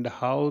empathy and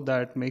how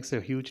that makes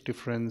a huge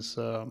difference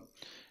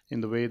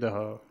in the way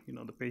the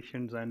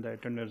patients and the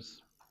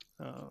attenders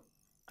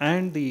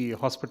and the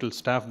hospital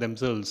staff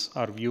themselves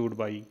are viewed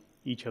by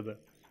each other.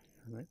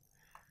 Right?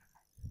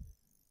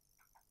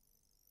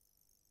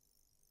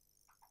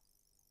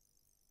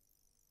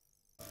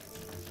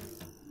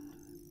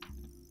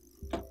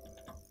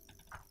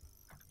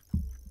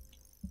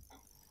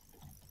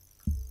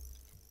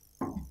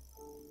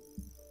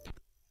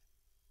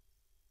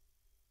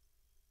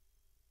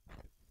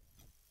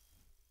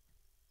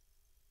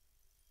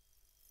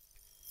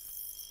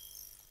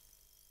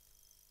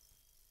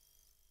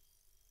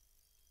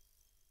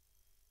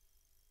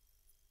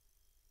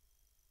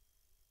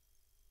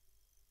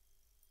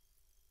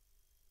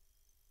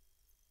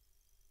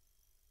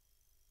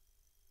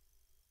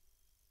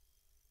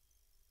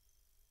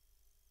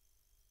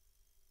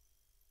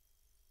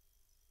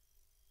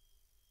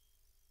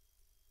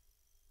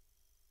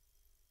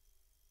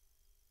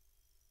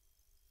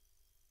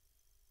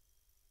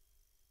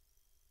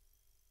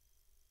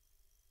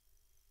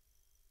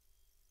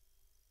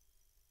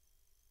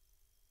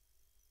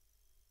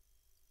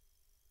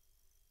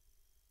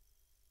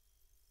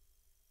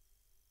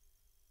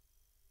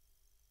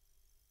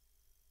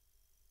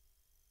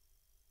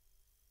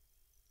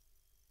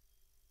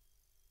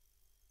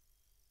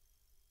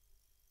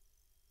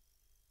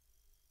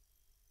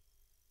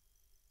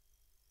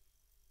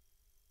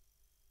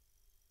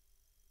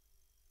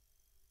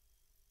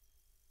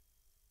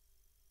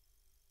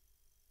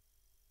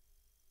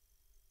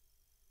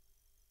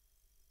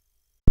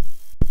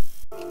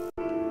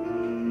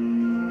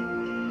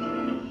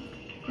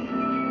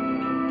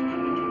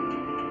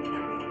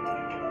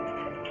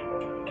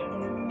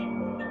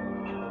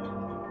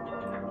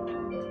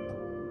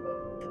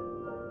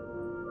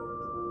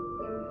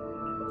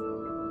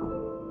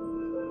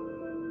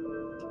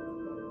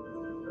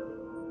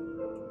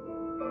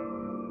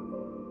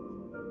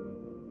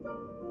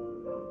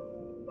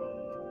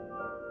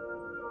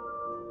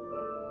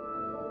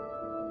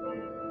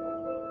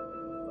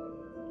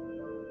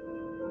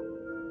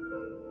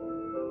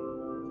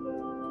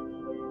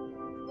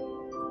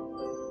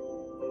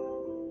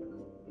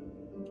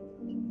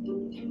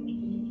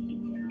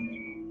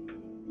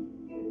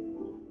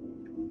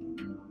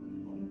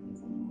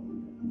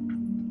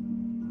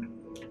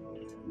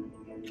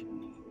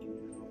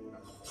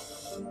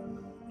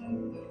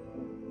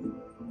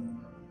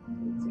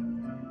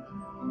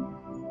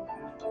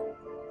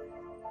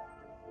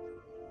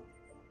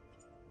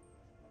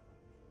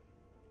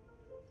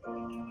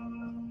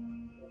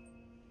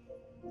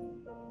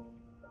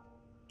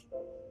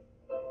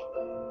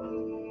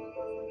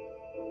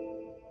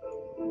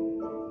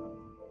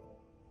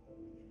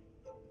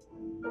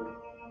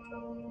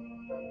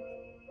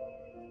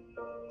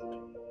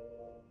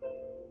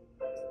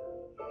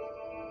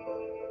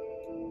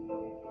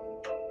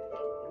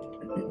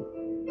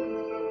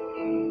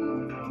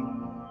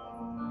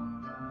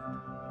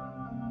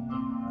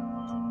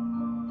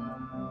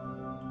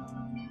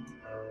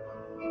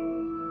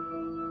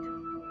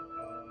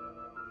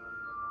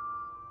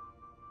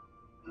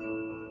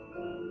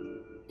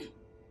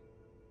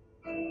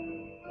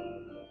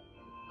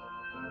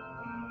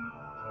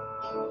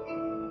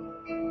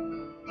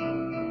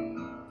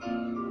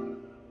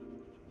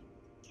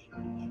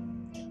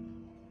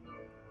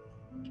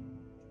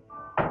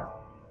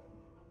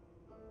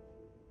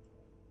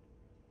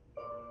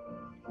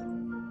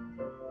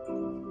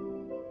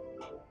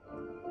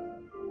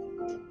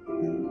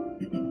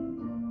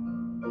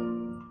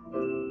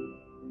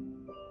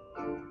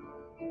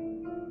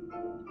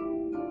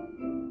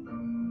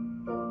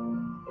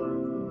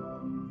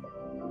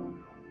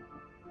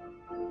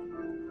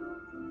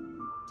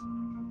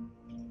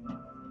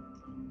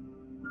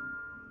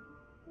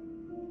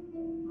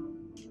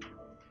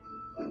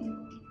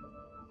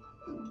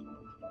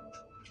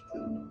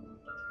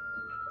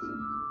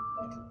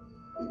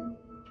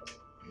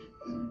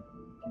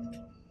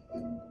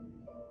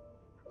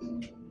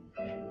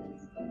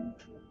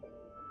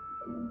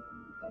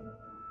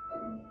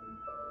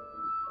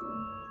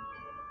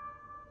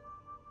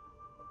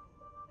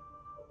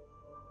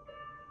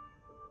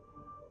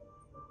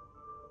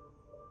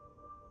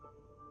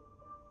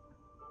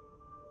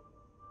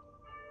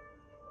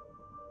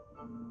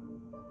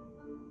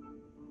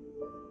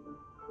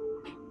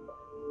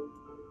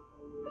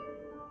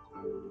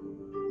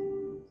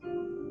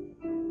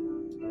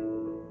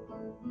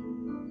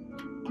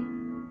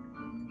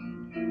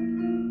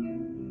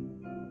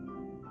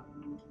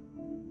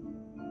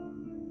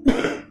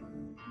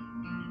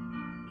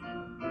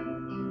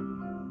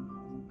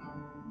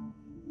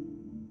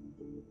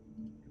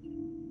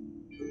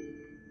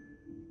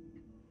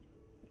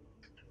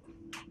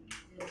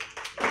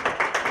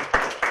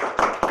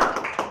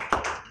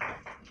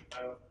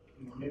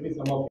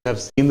 I've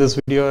seen this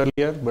video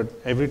earlier, but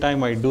every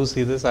time I do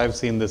see this, I've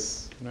seen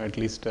this at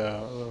least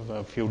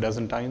a few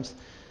dozen times.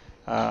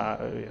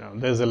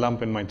 There's a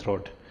lump in my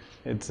throat.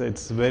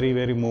 It's very,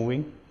 very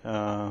moving.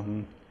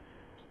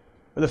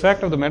 But the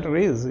fact of the matter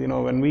is,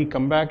 when we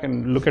come back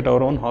and look at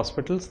our own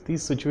hospitals,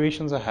 these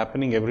situations are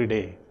happening every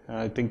day.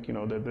 I think,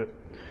 the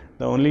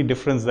only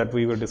difference that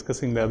we were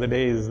discussing the other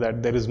day is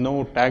that there is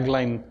no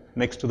tagline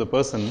next to the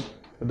person.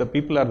 The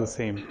people are the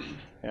same.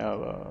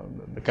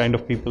 The kind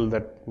of people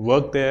that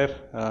work there,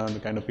 the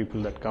kind of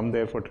people that come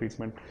there for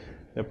treatment,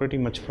 they're pretty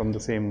much from the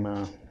same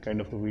kind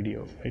of a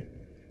video, right?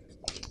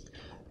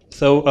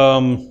 So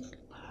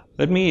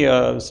let me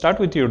start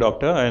with you,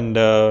 doctor, and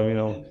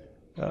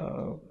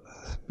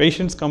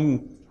patients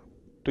come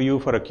to you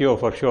for a cure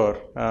for sure,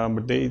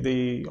 but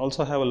they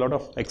also have a lot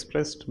of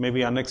expressed,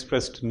 maybe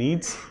unexpressed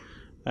needs.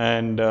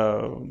 And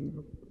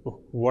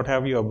what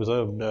have you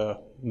observed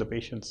in the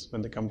patients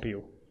when they come to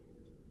you?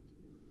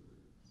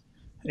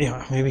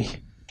 Yeah, maybe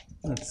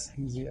that's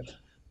easier.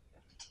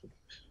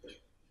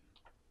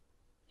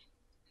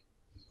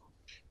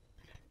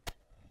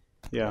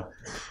 Yeah.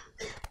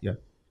 Yeah.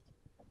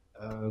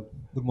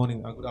 Good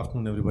morning, good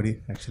afternoon,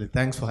 everybody. Actually,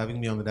 thanks for having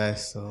me on the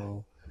dais.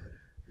 So,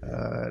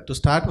 to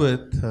start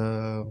with,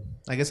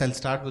 I guess I'll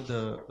start with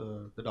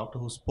the doctor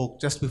who spoke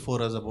just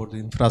before us about the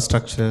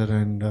infrastructure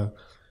and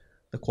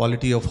the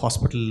quality of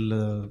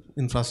hospital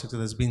infrastructure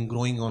that's been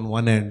growing on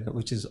one end,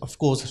 which is of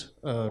course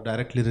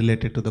directly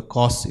related to the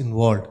costs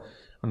involved.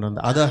 And on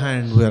the other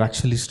hand, we're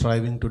actually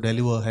striving to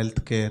deliver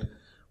healthcare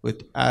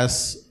with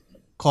as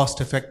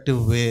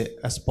cost-effective way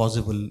as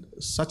possible.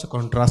 Such a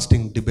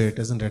contrasting debate,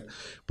 isn't it?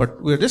 But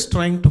we're just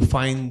trying to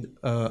find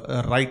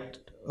a right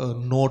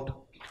note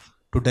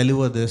to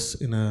deliver this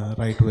in a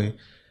right way.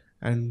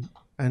 And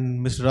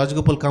Mr.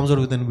 Rajagopal comes out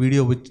with a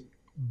video which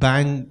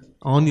bang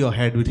on your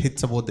head, which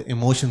hits about the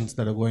emotions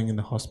that are going in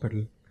the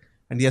hospital.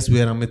 And yes,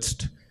 we are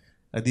amidst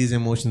these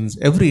emotions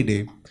every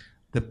day.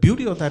 The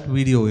beauty of that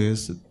video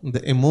is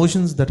the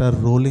emotions that are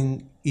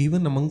rolling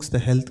even amongst the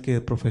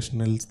healthcare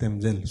professionals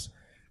themselves.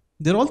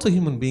 They're also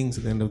human beings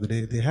at the end of the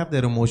day. They have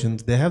their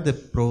emotions, they have their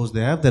pros,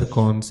 they have their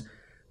cons,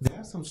 they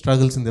have some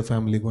struggles in their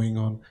family going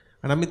on.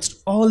 And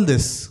amidst all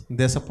this,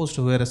 they're supposed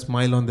to wear a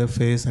smile on their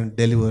face and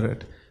deliver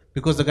it.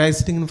 Because the guy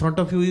sitting in front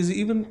of you is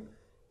even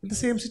in the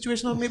same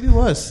situation or maybe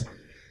worse.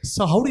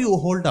 So how do you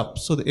hold up?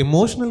 So the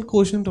emotional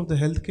quotient of the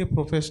healthcare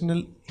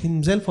professional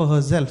himself or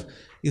herself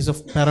is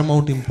of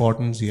paramount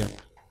importance here.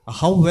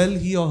 How well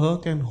he or her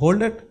can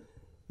hold it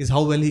is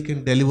how well he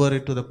can deliver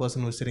it to the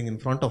person who is sitting in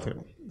front of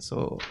him.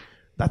 So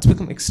that's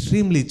become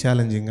extremely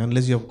challenging.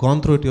 Unless you have gone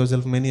through it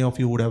yourself, many of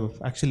you would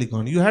have actually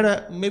gone. You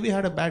maybe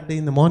had a bad day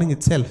in the morning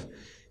itself.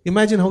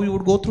 Imagine how you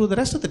would go through the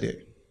rest of the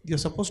day. You're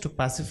supposed to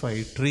pacify,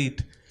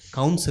 treat,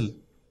 counsel,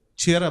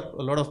 cheer up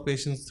a lot of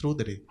patients through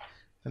the day.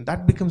 And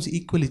that becomes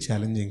equally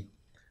challenging.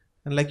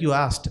 And like you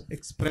asked,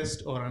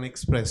 expressed or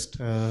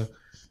unexpressed, I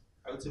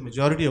would say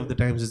majority of the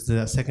times it's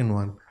the second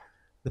one.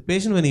 The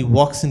patient, when he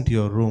walks into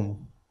your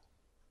room,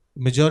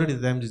 majority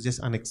of the times is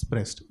just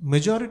unexpressed.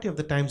 Majority of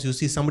the times you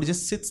see somebody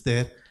just sits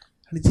there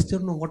and they just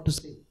don't know what to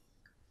say.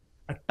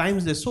 At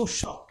times they're so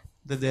shocked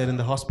that they're in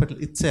the hospital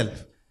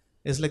itself.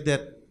 It's like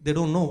they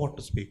don't know what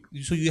to speak.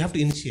 So you have to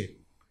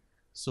initiate.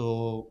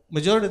 So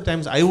majority of the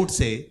times I would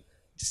say,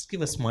 just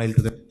give a smile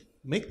to them,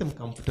 make them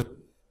comfortable,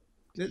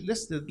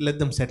 just let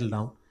them settle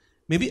down.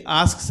 Maybe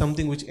ask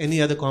something which any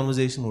other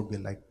conversation would be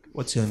like,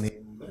 what's your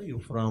name, where are you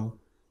from,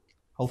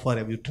 how far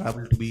have you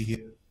traveled to be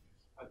here?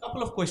 A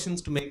couple of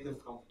questions to make them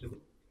comfortable,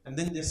 and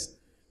then just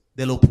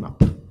they'll open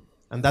up.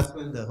 And that's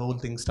when the whole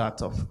thing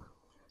starts off.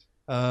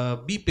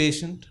 Be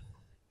patient,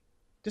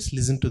 just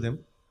listen to them,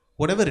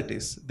 whatever it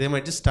is. They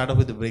might just start off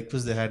with the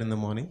breakfast they had in the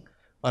morning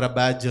or a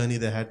bad journey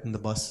they had in the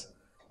bus,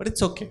 but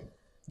it's okay.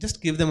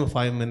 Just give them a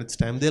 5 minutes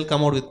time. They'll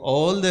come out with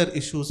all their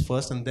issues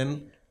first, and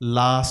then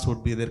last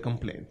would be their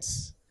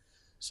complaints.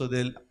 So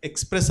they'll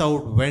express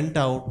out, vent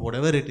out,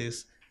 whatever it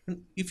is.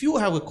 And if you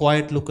have a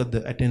quiet look at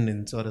the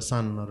attendants or a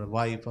son or a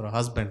wife or a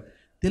husband,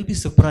 they'll be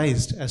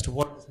surprised as to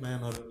what this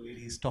man or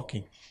lady is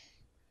talking.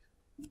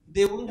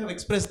 They wouldn't have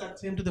expressed that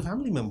same to the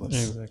family members,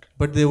 exactly,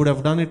 but they would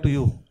have done it to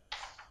you.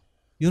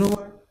 You know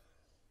what?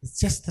 It's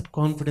just that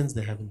confidence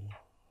they have in you.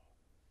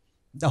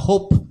 The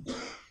hope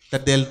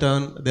that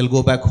they'll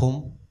go back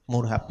home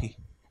more happy.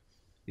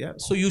 Yeah.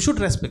 So you should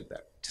respect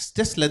that.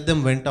 Just let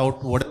them vent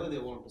out whatever they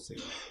want to say.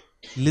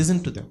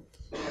 Listen to them.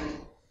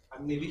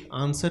 And maybe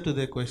answer to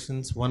their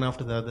questions one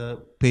after the other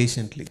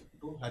patiently.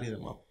 Don't hurry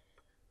them up.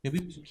 Maybe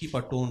we should keep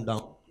our tone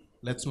down.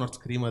 Let's not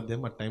scream at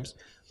them at times.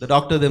 The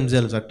doctor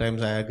themselves, at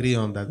times, I agree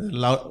on that. There's a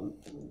lot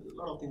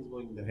of things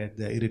going in their head.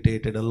 They're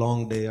irritated, a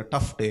long day, a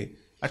tough day.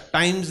 At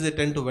times, they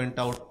tend to vent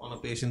out on a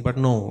patient, but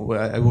no,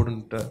 I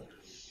wouldn't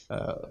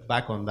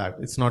back on that.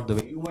 It's not the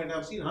way. You might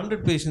have seen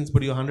 100 patients,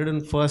 but your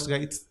 101st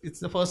guy, it's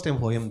the first time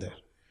for him there.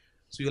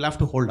 So you'll have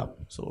to hold up.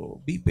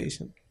 So be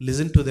patient.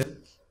 Listen to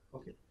them.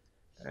 Okay.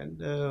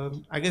 And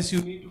I guess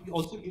you need to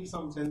also give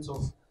some sense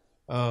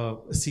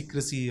of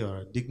secrecy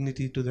or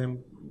dignity to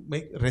them.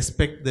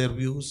 Respect their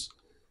views.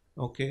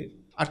 Okay.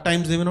 At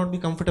times they may not be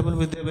comfortable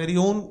with their very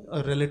own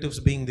relatives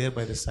being there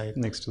by the side.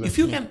 Next to them. If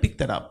you can pick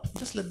that up,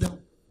 just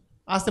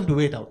ask them to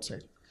wait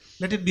outside.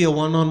 Let it be a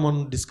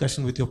one-on-one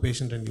discussion with your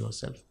patient and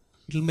yourself.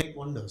 It will make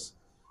wonders.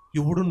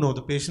 You wouldn't know.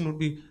 The patient would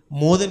be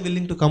more than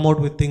willing to come out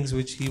with things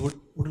which he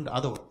wouldn't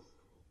otherwise.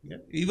 Yeah?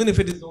 Even if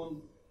it is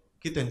own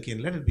kith and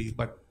kin, let it be.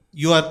 But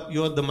you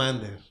are the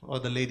man there or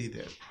the lady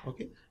there.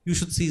 Okay, you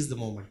should seize the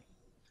moment.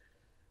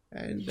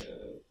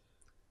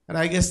 And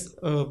I guess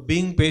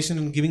being patient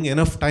and giving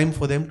enough time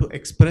for them to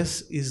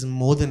express is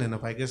more than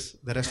enough. I guess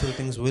the rest of the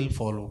things will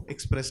follow,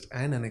 expressed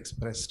and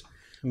unexpressed.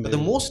 But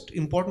the most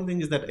important thing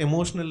is that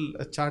emotional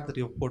chart that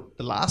you've put,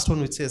 the last one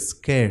which says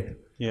scared,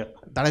 Yeah.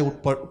 that I would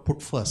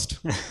put first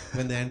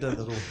when they enter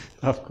the room.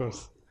 Of course.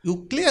 You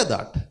clear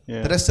that,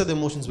 Yeah. the rest of the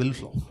emotions will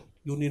flow.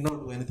 You need not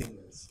do anything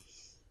else.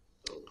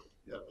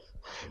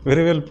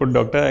 Very well put,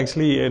 doctor.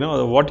 Actually,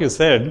 what you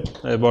said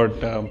about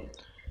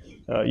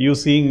you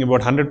seeing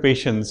about 100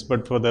 patients,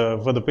 but for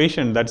the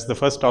patient, that's the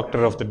first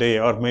doctor of the day,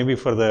 or maybe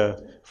for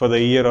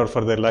the year or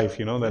for their life,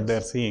 that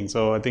they're seeing.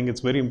 So I think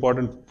it's very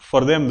important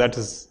for them. That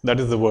is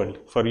the world.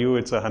 For you,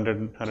 it's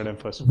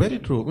 101st. Very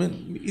true. I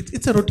mean,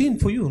 it's a routine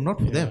for you, not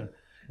for them.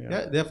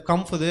 Yeah, they have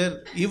come for their,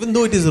 even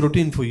though it is a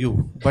routine for you,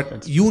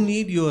 but you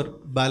need your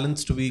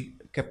balance to be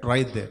kept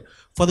right there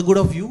for the good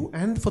of you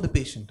and for the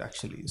patient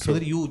actually, so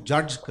that you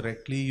judge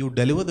correctly, you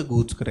deliver the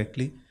goods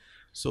correctly.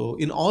 So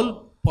in all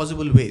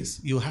possible ways,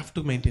 you have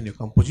to maintain your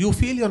composure. You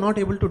feel you're not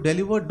able to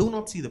deliver, do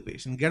not see the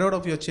patient. Get out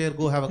of your chair,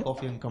 go have a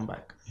coffee and come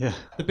back. Yeah.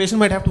 The patient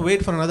might have to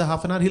wait for another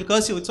half an hour. He'll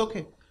curse you. It's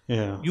okay.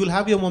 Yeah. You'll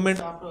have your moment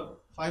after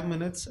 5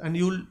 minutes, and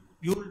you'll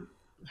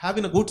have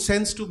in a good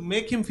sense to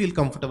make him feel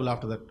comfortable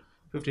after that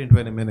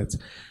 15-20 minutes.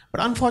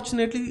 But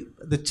unfortunately,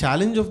 the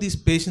challenge of these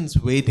patients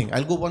waiting,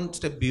 I'll go one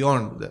step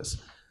beyond this.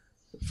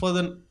 For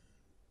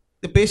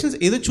the patients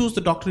either choose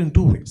the doctor in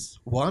two ways.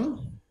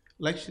 One,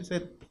 like she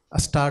said, a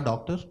star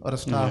doctor or a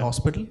star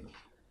hospital,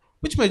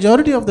 which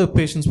majority of the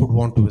patients would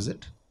want to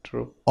visit.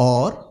 True.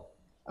 Or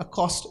a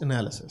cost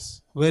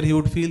analysis, where he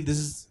would feel this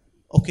is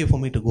okay for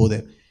me to go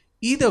there.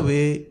 Either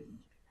way,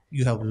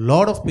 you have a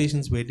lot of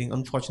patients waiting,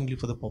 unfortunately,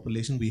 for the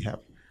population we have.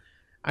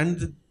 And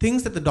the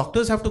things that the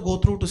doctors have to go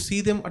through to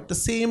see them at the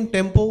same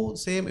tempo,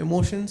 same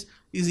emotions,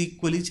 is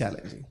equally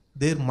challenging.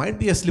 There might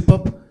be a slip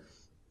up,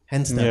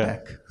 hence they're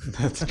back.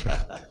 That's true.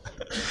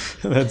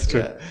 That's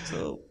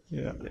true.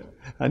 Yeah,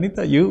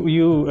 Anita,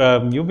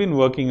 you've been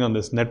working on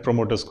this Net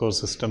Promoter Score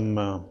system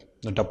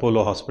at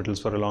Apollo hospitals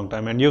for a long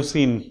time, and you've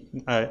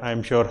seen,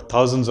 I'm sure,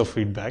 thousands of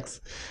feedbacks.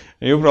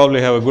 You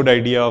probably have a good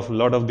idea of a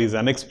lot of these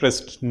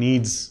unexpressed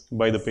needs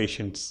by the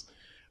patients.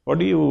 What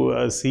do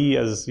you see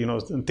as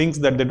things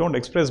that they don't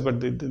express, but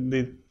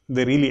they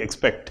really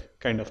expect,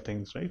 kind of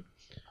things, right?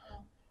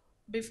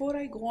 Before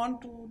I go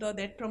on to the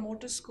Net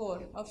Promoter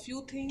Score, a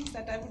few things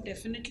that I would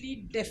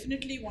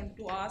definitely want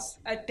to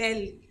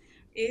tell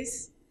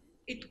is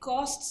it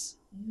costs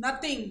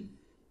nothing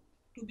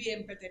to be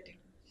empathetic.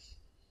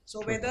 So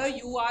whether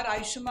you are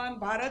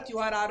Ayushman Bharat, you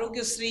are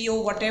Arogyasri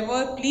or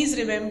whatever, please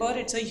remember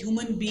it's a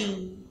human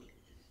being.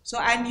 So,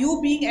 and you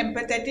being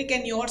empathetic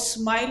and your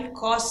smile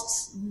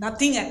costs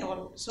nothing at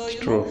all. So,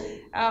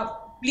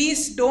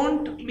 please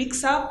don't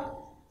mix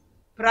up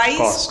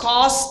price,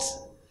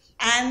 cost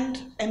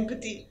and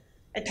empathy.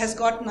 It has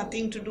got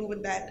nothing to do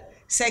with that.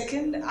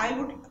 Second, I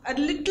would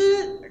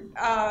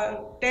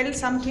tell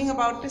something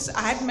about this.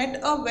 I had met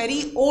a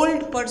very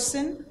old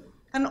person,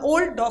 an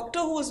old doctor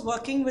who was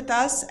working with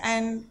us,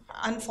 and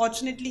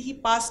unfortunately he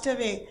passed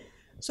away.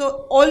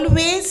 So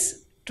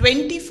always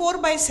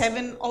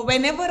 24/7, or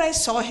whenever I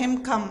saw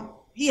him come,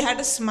 he had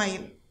a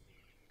smile.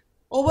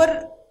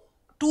 Over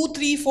 2,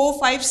 3, 4,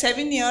 5,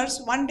 7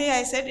 years, one day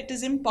I said, it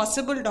is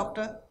impossible,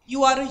 doctor.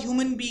 You are a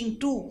human being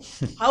too.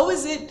 How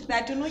is it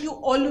that you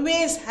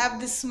always have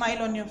this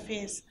smile on your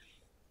face?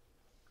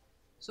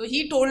 So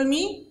he told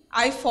me,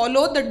 I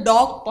follow the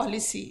dog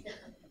policy.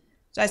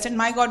 So I said,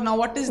 my God, now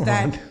what is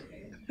that?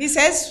 He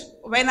says,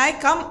 when I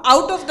come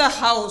out of the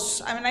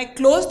house, I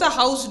close the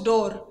house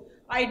door,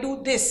 I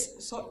do this.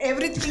 So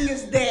everything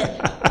is there.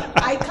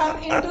 I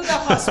come into the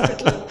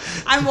hospital.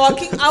 I'm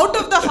walking out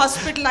of the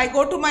hospital. I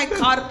go to my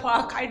car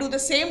park. I do the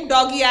same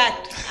doggy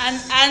act.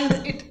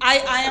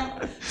 I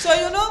am. So,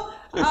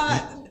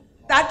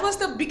 that was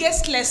the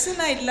biggest lesson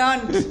I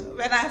learned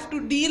when I have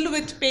to deal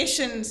with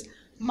patients.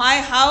 My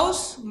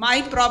house,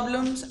 my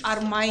problems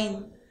are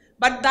mine.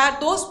 But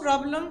those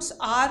problems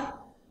are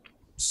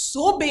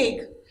so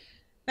big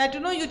that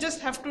you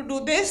just have to do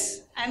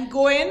this and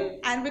go in,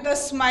 and with a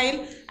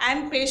smile,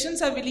 and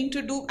patients are willing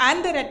to do,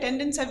 and their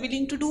attendants are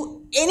willing to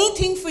do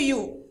anything for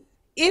you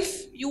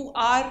if you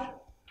are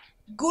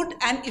good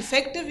and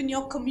effective in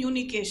your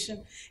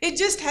communication. It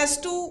just has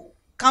to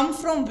come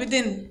from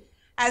within.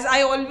 As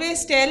I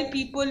always tell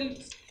people,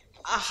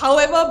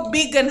 however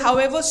big and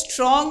however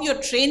strong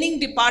your training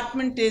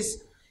department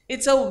is,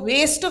 it's a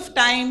waste of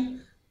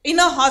time. In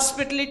a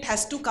hospital, it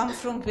has to come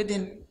from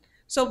within.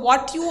 So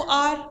what you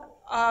are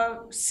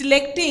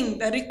selecting,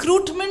 the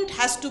recruitment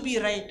has to be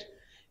right.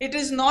 It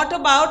is not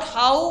about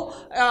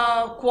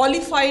how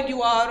qualified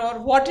you are or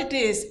what it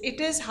is.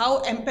 It is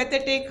how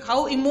empathetic,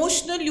 how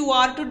emotional you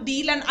are to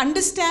deal and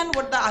understand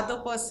what the other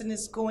person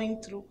is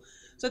going through.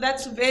 So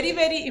that's very,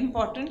 very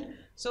important.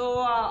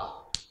 So,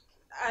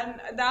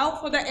 and now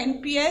for the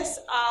NPS,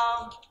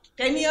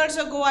 10 years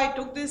ago I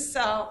took this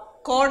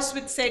course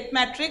with St.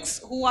 Matrix,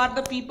 who are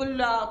the people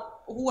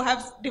who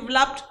have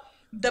developed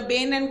the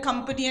Bain and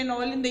Company and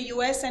all in the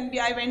US, and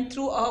I went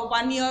through a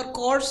 1-year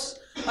course,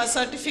 a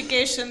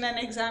certification and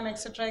exam,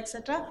 etc.,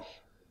 etc.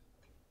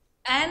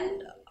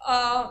 And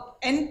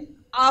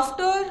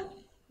after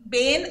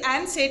Bain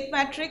and St.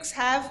 Matrix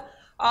have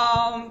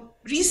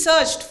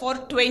researched for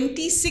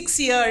 26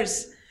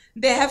 years,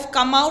 they have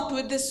come out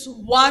with this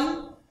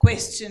one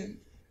question.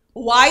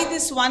 Why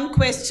this one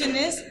question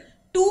is,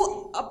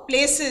 two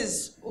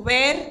places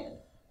where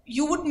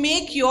you would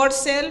make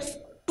yourself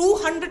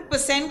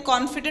 200%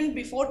 confident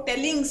before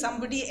telling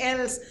somebody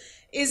else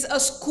is a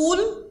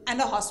school and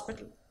a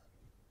hospital.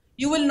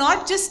 You will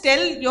not just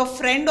tell your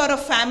friend or a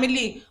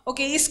family,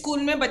 okay, is school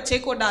mein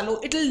bacche ko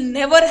dalo. It will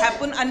never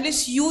happen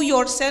unless you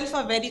yourself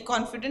are very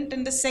confident.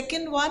 And the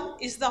second one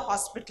is the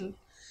hospital.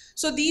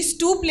 So these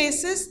two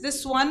places,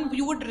 this one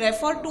you would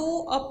refer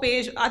to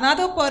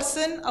another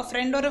person, a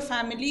friend or a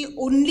family,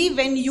 only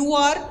when you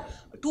are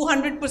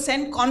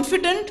 200%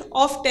 confident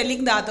of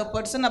telling the other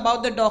person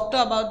about the doctor,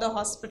 about the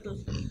hospital.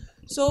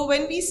 So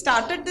when we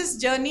started this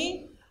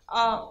journey,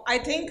 I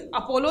think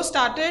Apollo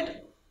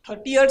started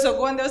 30 years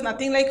ago, and there was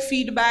nothing like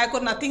feedback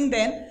or nothing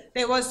then.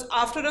 There was,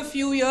 after a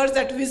few years,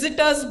 that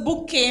visitors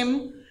book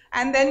came,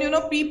 and then, you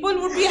know, people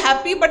would be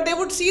happy, but they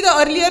would see the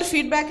earlier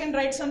feedback and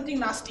write something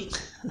nasty.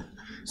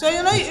 So,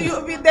 you know,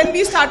 then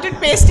we started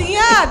pasting,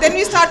 then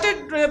we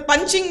started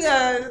punching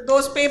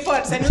those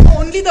papers, and, you know,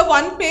 only the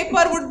one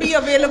paper would be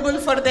available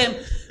for them.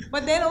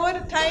 But then over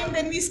time,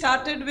 then we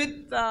started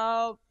with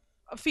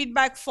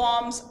feedback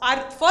forms.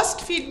 Our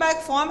first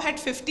feedback form had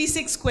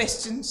 56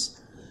 questions.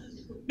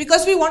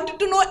 Because we wanted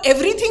to know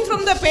everything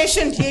from the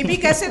patient. Ye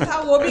bhi kaise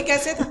tha, wo bhi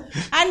kaise tha.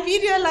 And we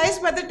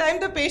realized by the time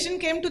the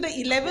patient came to the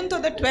 11th or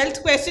the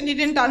 12th question, he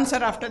didn't answer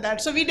after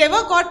that. So we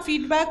never got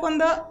feedback on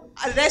the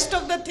rest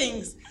of the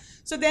things.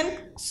 So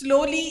then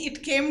slowly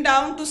it came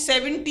down to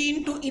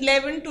 17 to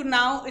 11 to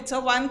now it's a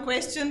one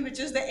question, which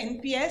is the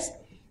NPS.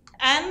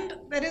 And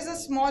there is a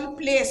small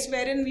place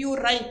wherein you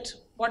write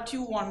what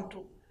you want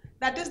to.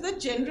 That is the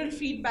general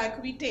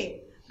feedback we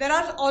take.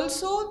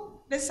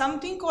 There's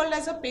something called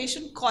as a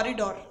patient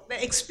corridor.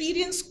 The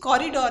experience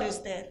corridor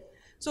is there.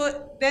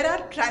 So there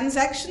are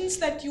transactions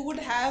that you would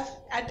have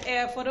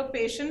for a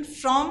patient.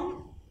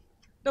 From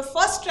the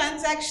first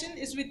transaction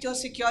is with your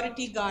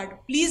security guard.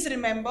 Please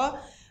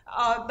remember,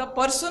 the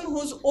person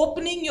who's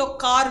opening your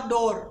car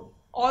door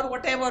or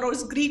whatever, or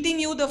is greeting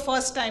you the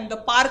first time, the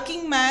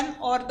parking man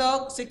or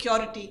the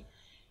security,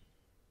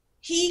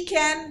 he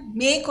can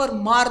make or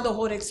mar the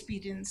whole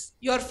experience.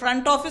 Your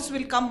front office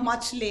will come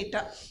much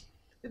later.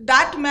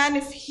 That man,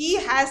 if he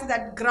has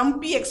that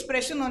grumpy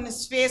expression on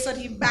his face, or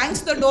he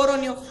bangs the door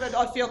on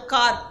of your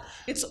car,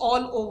 it's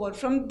all over.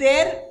 From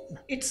there,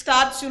 it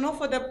starts, you know,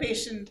 for the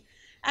patient.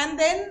 And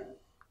then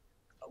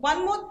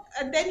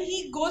then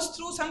he goes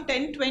through some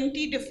 10,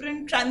 20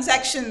 different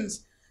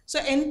transactions. So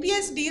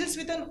NPS deals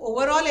with an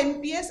overall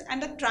NPS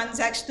and a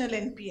transactional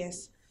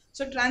NPS.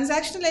 So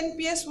transactional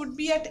NPS would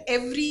be at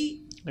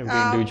every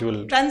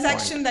individual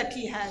transaction that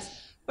he has.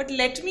 But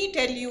let me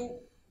tell you,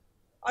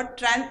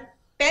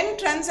 10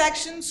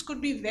 transactions could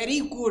be very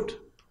good,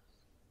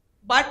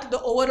 but the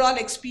overall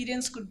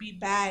experience could be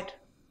bad.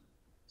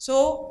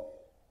 So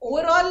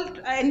overall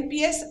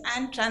NPS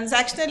and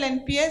transactional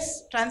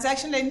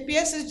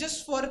NPS is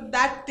just for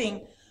that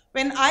thing.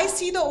 When I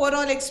see the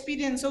overall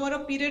experience over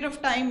a period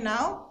of time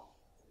now,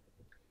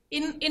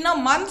 in a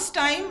month's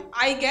time,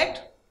 I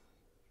get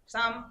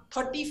some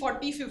 30,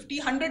 40, 50,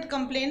 100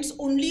 complaints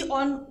only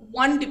on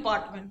one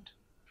department.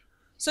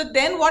 So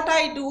then what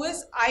I do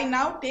is I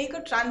now take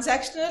a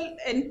transactional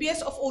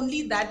NPS of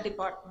only that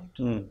department.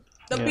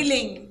 The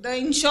billing, the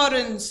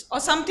insurance or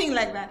something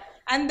like that.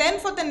 And then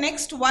for the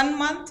next 1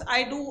 month,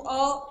 I do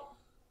a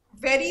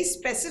very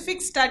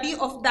specific study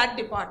of that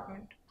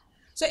department.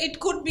 So it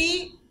could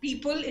be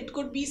people, it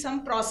could be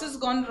some process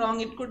gone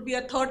wrong, it could be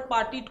a third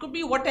party, it could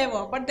be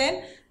whatever. But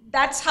then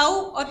that's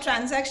how a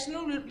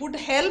transactional would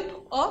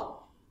help a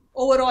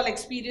overall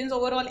experience,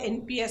 overall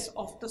NPS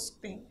of this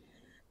thing.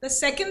 The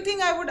second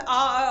thing I would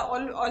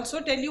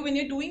also tell you, when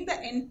you're doing the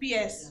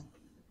NPS,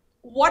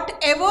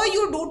 whatever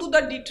you do to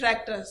the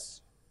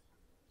detractors,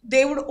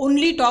 they would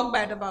only talk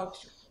bad about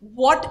you.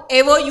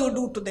 Whatever you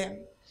do to them.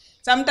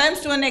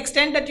 Sometimes to an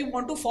extent that you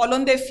want to fall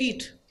on their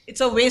feet.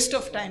 It's a waste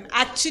of time.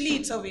 Actually,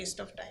 it's a waste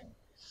of time.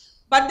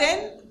 But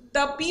then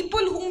the people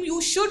whom you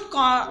should,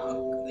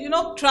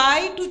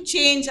 try to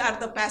change are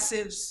the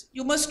passives.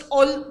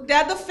 They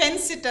are the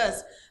fence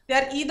sitters. They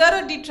are either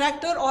a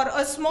detractor or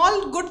a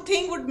small good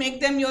thing would make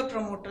them your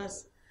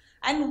promoters.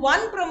 And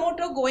one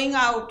promoter going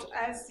out,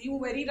 as you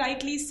very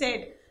rightly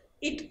said,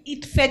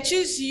 it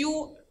fetches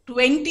you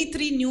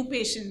 23 new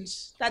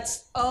patients.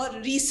 That's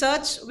a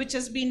research which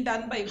has been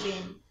done by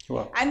Bain.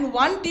 Wow. And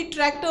one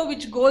detractor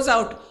which goes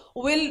out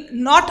will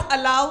not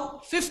allow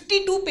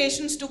 52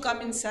 patients to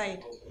come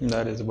inside.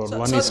 That is about So,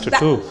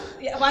 1:2.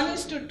 yeah,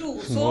 1:2.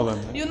 More So,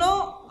 than that. you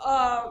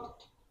know,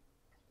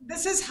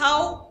 this is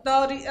how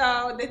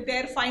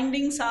their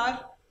findings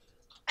are.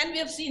 And we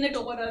have seen it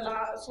over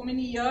so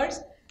many years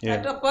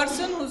that Yeah. a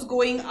person who's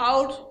going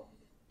out,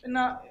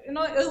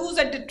 who's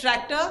a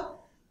detractor,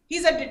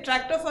 he's a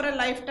detractor for a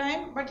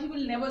lifetime, but he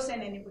will never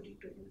send anybody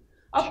to you.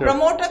 A Sure.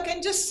 promoter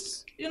can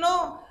just, you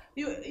know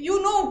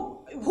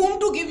whom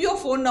to give your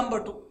phone number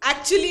to.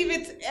 Actually,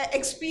 with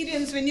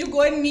experience, when you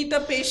go and meet a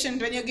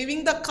patient, when you're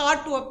giving the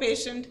card to a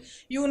patient,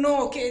 you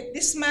know, okay,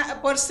 this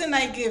person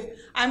I give,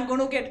 I'm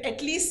going to get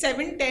at least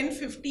 7, 10,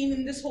 15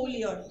 in this whole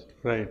year.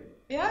 Right.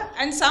 Yeah,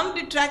 and some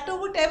detractor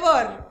would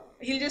ever.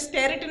 He'll just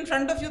stare it in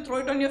front of you, throw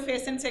it on your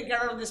face and say,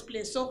 get out of this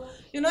place. So,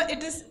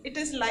 it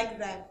is like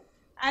that.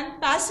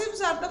 And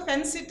passives are the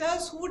fence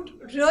sitters who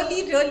would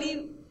really,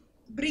 really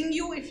bring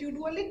you if you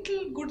do a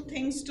little good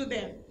things to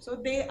them. So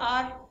they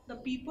are the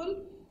people.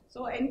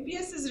 So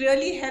NPS has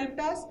really helped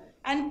us.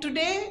 And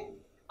today,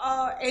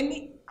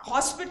 any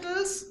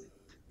hospitals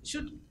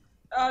should,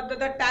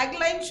 the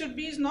tagline should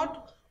be is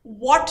not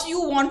what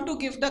you want to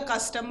give the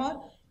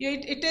customer.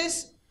 It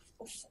is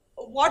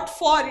what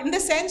for, in the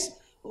sense,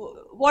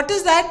 what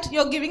is that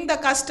you're giving the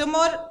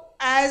customer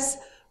as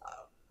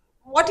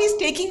what he's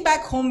taking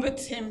back home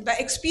with him. The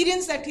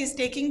experience that he's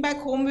taking back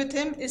home with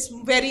him is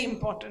very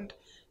important.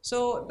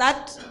 So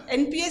that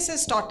NPS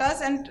has taught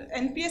us, and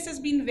NPS has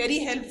been very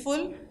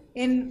helpful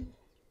in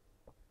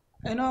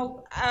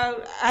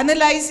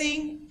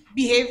analyzing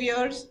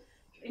behaviors.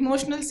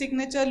 Emotional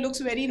signature looks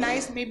very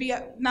nice. Maybe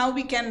now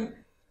we can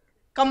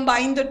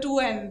combine the two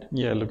and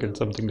Yeah, look at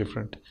something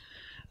different.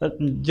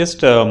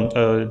 Just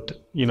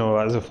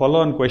as a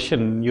follow-on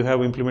question, you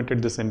have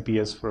implemented this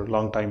NPS for a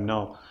long time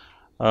now.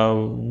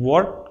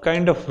 What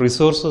kind of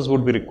resources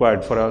would be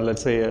required for,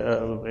 let's say,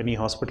 any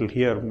hospital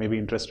here may be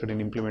interested in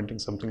implementing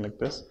something like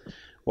this?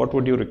 What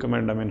would you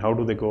recommend? I mean, how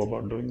do they go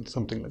about doing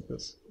something like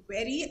this?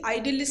 very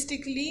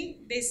idealistically,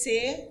 they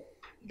say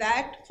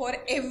that for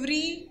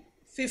every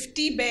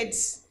 50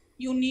 beds,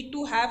 you need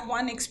to have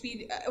a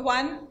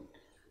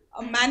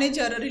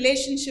manager, a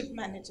relationship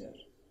manager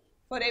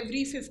for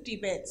every 50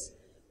 beds.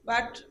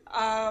 But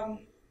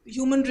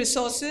human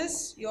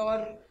resources,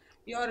 your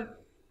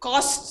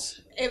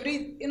costs,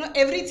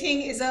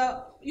 everything is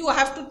you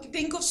have to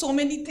think of so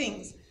many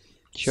things.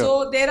 Sure.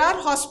 So there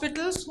are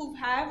hospitals who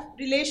have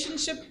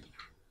relationship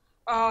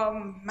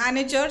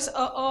managers,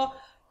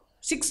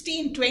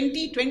 16,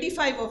 20,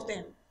 25 of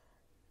them.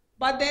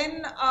 But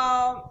then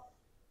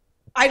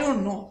I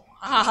don't know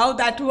how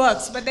that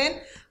works. But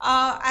then,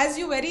 as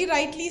you very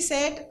rightly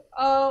said,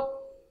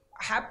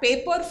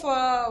 paper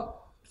for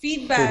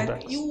feedback,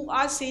 Feedbacks. you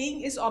are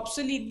saying is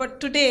obsolete.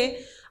 But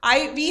today,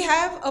 we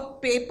have a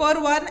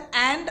paper one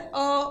and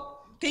a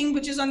thing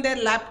which is on their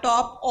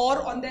laptop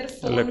or on their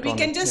phone. We Electronic,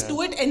 can just yeah.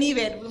 do it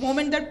anywhere. The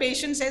moment that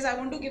patient says, I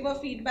want to give a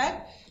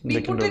feedback, we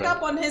They can put do it that.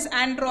 up on his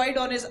Android,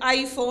 on his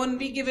iPhone,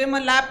 we give him a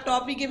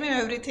laptop, we give him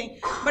everything.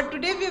 But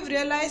today we've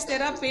realized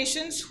there are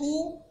patients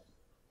who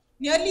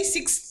nearly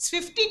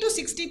 50 to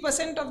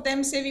 60% of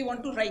them say we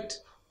want to write.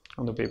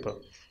 On the paper.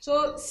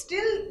 So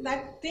still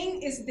that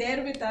thing is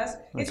there with us.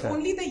 It's Okay.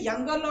 only the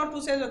younger lot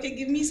who says, okay,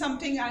 give me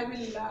something, I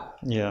will.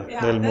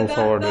 They'll move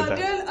forward with that.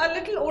 A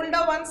little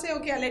older ones say,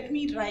 okay, let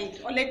me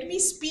write or let me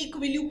speak.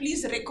 Will you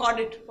please record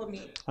it for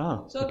me?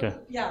 So Okay.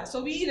 yeah,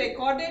 so we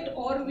record it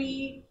or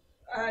we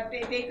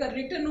take a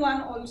written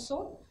one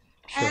also.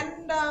 Sure.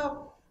 And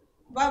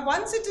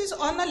once it is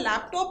on a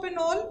laptop and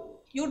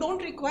all, you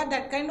don't require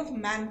that kind of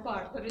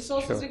manpower. The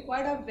resources Sure.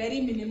 required are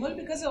very minimal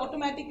because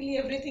automatically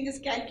everything is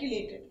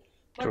calculated.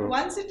 But True.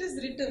 once it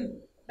is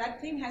written,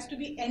 that thing has to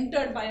be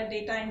entered by a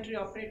data entry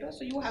operator.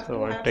 So you have So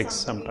to it have takes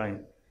some somebody.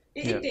 time.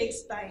 It Yeah.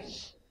 takes time.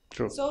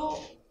 True. So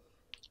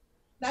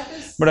that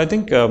is. But I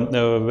think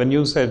when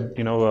you said,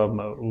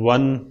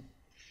 one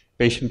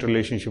patient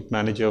relationship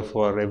manager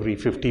for every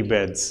 50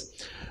 beds,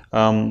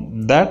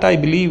 that I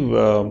believe,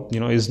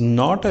 is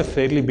not a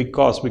fairly big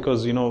cost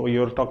because,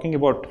 you're talking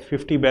about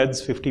 50 beds,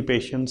 50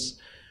 patients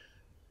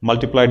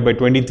multiplied by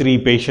 23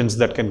 patients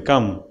that can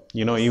come,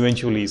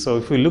 eventually. So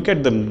if we look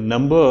at the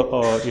number,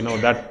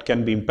 that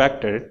can be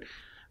impacted,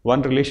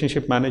 one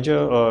relationship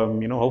manager,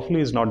 hopefully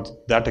is not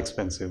that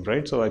expensive,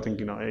 right? So I think,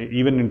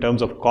 even in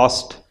terms of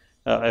cost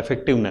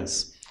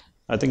effectiveness,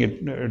 I think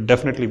it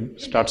definitely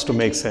starts to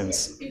make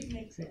sense. It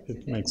makes sense.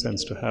 It makes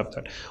sense to have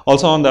that.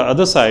 Also, on the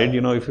other side,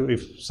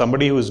 if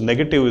somebody who is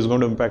negative is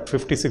going to impact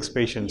 56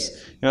 patients,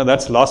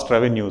 that's lost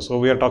revenue. So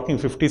we are talking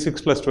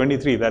 56 plus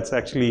 23. That's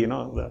actually,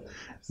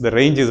 the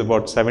range is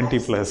about 70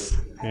 plus.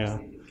 Yeah.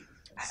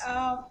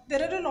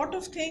 There are a lot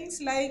of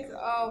things like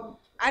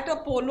at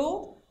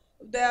Apollo,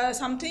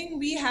 something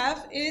we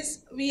have a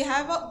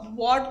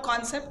ward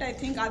concept. I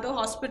think other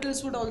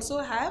hospitals would also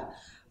have.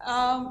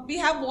 We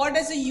have ward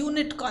as a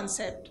unit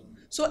concept.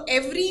 So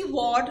every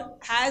ward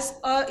has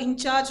an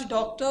in-charge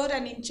doctor,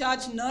 an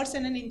in-charge nurse,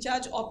 and an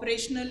in-charge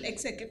operational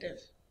executive.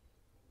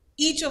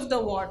 Each of the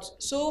wards.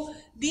 So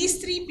these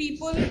three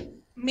people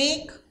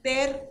make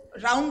their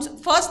rounds.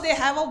 First, they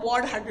have a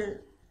ward huddle.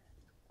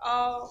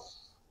 Uh,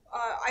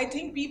 I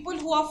think people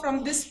who are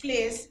from this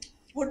place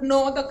would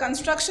know the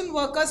construction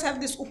workers have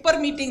this upper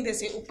meeting, they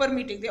say, upper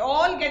meeting. They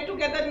all get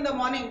together in the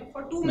morning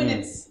for 2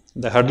 minutes.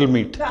 The huddle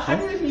meet. The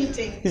huddle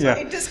meeting. So Yeah.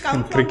 it has come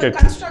In from cricket. the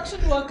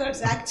construction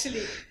workers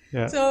actually.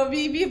 Yeah. So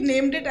we've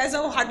named it as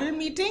a huddle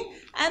meeting,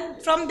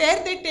 and from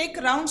there they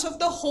take rounds of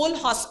the all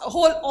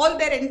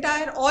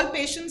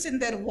patients in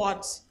their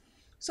wards.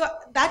 So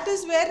that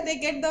is where they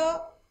get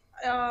the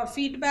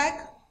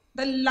feedback,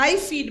 the live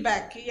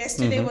feedback.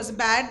 Yesterday was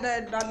bad,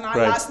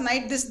 last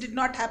night this did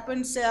not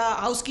happen,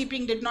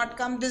 housekeeping did not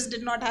come, this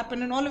did not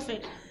happen, and all of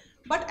it.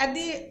 But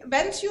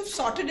once you've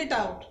sorted it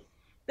out,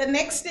 the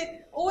next day,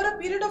 over a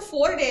period of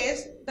 4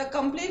 days, the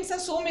complaints are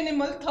so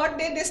minimal. Third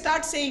day, they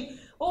start saying,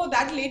 oh,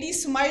 that lady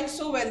smiled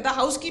so well. The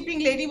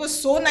housekeeping lady was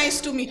so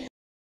nice to me.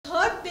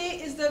 Third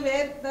day is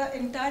where the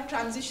entire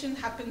transition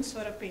happens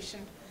for a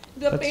patient.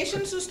 The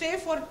patients who stay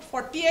for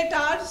 48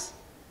 hours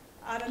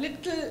are a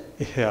little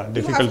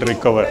difficult to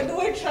recover.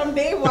 Do it from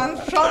day one,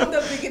 from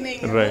the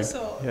beginning. Right.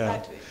 So Yeah.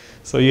 that way.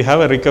 So you have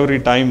a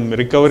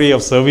recovery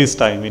of service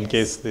time in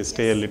case they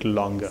stay a little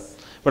longer.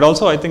 But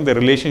also, I think the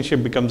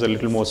relationship becomes a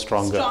little more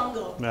stronger.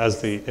 As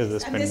they spend more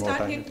time with you. And they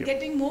start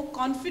getting more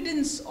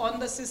confidence on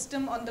the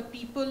system, on the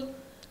people.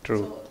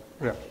 True.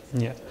 So,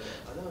 yeah.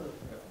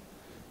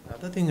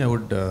 Another thing I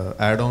would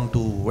add on to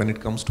when it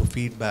comes to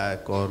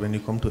feedback or when you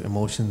come to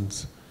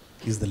emotions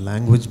is the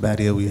language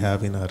barrier we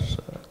have in our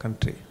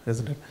country,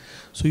 isn't it?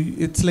 So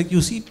it's like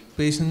you see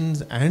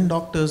patients and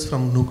doctors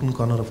from nook and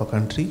corner of a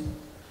country.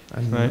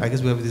 And I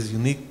guess we have this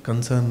unique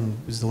concern,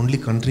 which is the only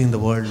country in the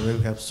world where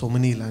we have so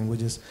many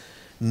languages.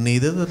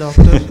 Neither the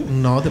doctor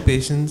nor the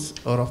patients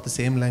are of the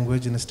same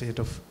language in a state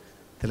of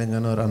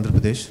Telangana or Andhra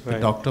Pradesh. The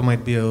doctor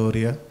might be a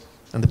Oriya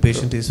and the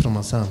patient is from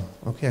Assam,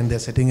 okay, and they're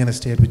sitting in a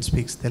state which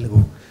speaks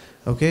Telugu,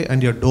 okay,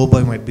 and your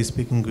doughboy might be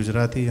speaking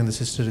Gujarati and the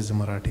sister is a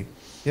Marathi,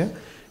 yeah.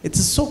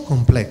 It's so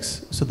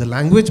complex. So the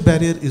language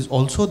barrier is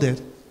also there.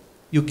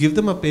 You give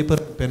them a paper,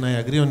 pen, I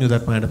agree on you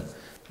that, madam.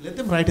 Let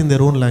them write in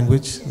their own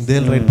language,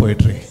 they'll write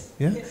poetry,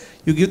 yeah.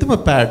 You give them a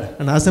pad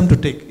and ask them to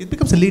take. It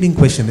becomes a leading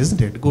question, isn't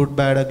it? Good,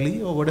 bad,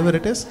 ugly, or whatever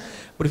it is.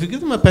 But if you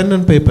give them a pen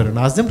and paper and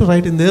ask them to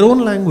write in their own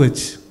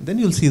language, then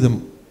you'll see the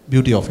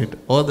beauty of it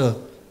or the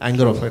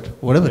anger of it,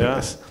 whatever it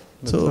is.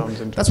 So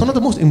that's one of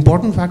the most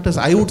important factors.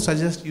 I would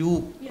suggest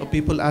you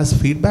people as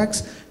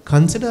feedbacks,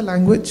 consider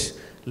language,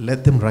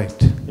 let them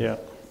write.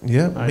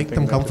 Make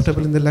them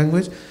comfortable in the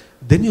language.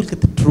 Then you'll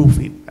get the true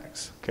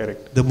feedbacks.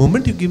 Correct. The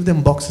moment you give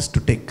them boxes to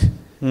tick,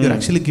 you're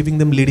actually giving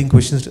them leading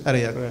questions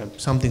to,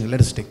 something,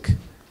 let us tick.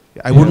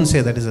 I wouldn't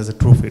say that is as a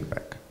true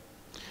feedback.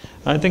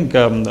 I think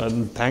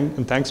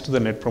thanks to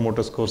the Net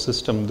Promoter Score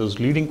system, those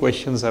leading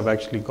questions have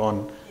actually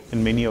gone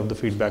in many of the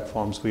feedback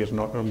forms. We're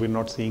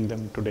not seeing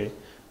them today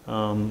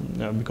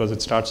because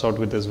it starts out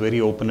with this very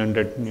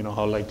open-ended,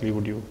 how likely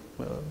would you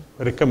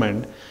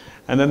recommend?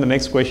 And then the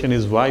next question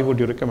is, why would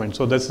you recommend?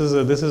 So this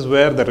is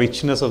where the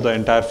richness of the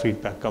entire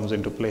feedback comes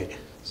into play.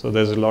 So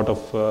there's a lot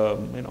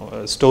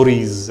of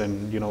stories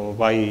and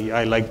why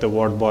I like the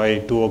ward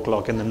boy, 2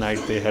 o'clock in the night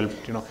they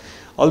helped,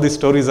 all these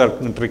stories are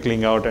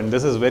trickling out, and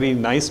this is very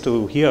nice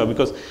to hear,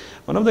 because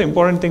one of the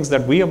important things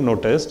that we have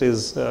noticed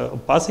is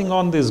passing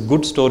on these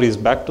good stories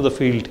back to the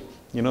field,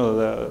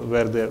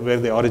 where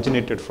they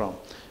originated from,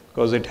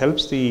 because it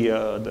helps the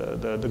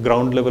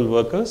ground level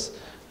workers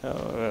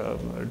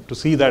to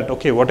see that,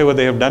 okay, whatever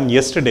they have done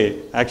yesterday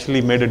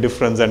actually made a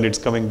difference and it's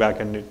coming back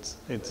and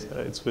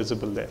it's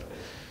visible there.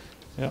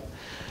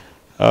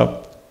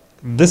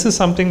 This is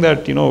something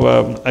that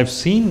I've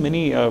seen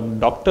many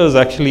doctors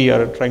actually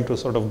are trying to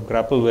sort of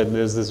grapple with.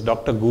 There's this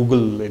Dr.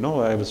 Google,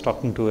 I was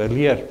talking to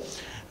earlier,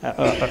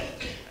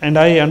 and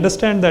I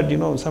understand that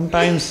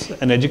sometimes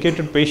an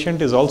educated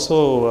patient is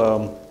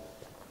also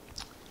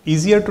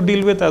easier to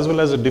deal with as well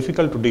as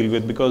difficult to deal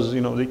with, because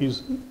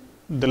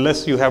the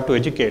less you have to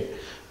educate.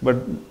 But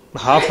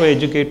halfway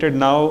educated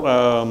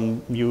now,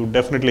 you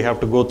definitely have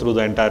to go through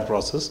the entire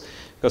process.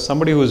 Because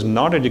somebody who is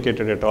not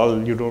educated at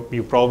all,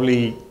 you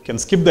probably can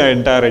skip the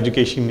entire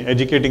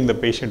educating the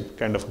patient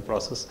kind of a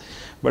process.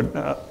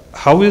 But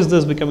how is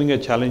this becoming a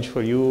challenge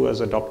for you as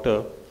a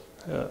doctor?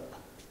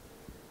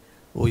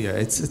 Oh yeah,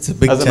 it's a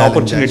big challenge. As an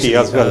opportunity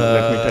as well,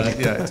 let me tell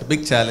you. Yeah, it's a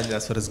big challenge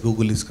as far as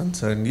Google is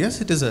concerned. Yes,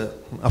 it is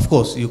of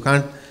course, you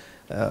can't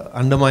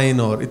undermine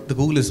the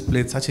Google has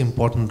played such an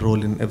important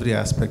role in every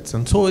aspect,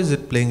 and so is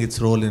it playing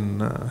its role in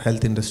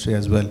health industry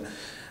as well.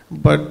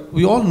 But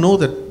we all know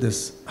that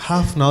this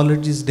half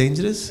knowledge is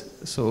dangerous,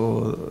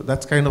 so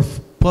that's kind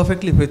of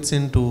perfectly fits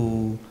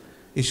into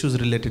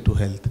issues related to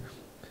health.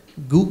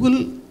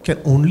 Google can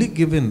only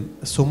give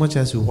in so much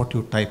as what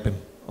you type in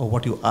or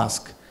what you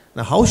ask.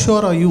 Now, how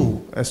sure are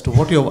you as to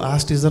what you have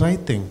asked is the right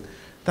thing?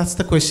 That's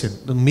the question.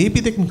 Maybe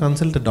they can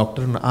consult a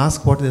doctor and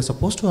ask what they're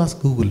supposed to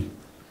ask Google.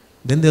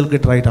 Then they'll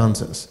get right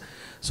answers.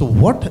 So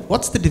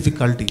what's the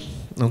difficulty?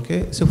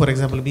 Okay, so for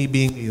example, me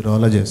being a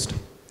urologist,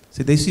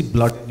 see, they see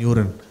blood in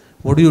urine.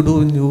 What do you do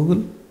in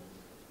Google?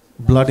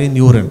 Blood in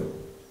urine.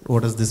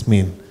 What does this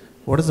mean?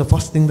 What is the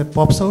first thing that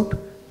pops out?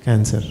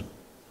 Cancer.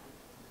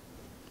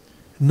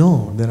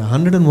 No, there are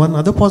 101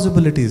 other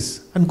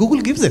possibilities, and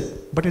Google gives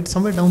it, but it's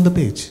somewhere down the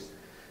page.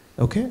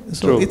 Okay,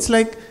 so True. it's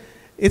like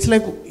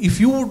if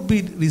you would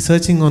be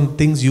researching on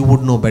things you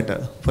would know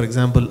better. For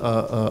example,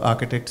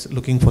 architects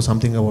looking for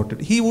something about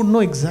it, he would know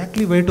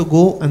exactly where to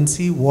go and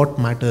see what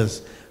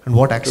matters and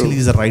what actually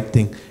is the right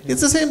thing. It's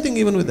the same thing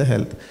even with the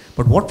health.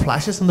 But what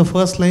flashes in the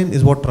first line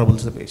is what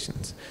troubles the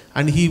patients.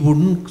 And he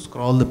wouldn't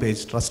scroll the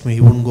page, trust me,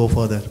 he wouldn't go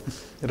further.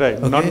 Right,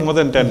 Okay? not more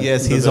than 10.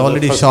 Yes, he's The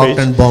already first shocked page.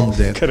 and bombed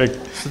there. Correct.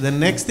 So the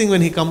next thing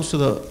when he comes to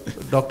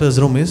the doctor's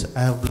room is, I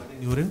have blood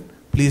in urine,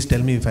 please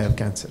tell me if I have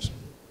cancer.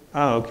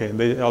 Okay,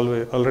 they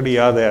already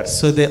are there.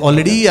 So they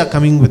already are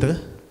coming with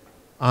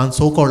a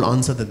so-called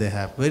answer that they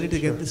have. Where did they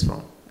get this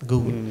from?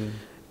 Google.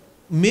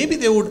 Maybe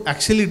they would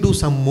actually do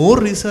some more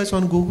research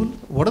on Google.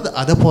 What are the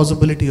other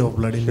possibility of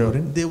blood in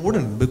urine? They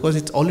wouldn't, because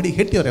it's already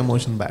hit your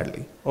emotion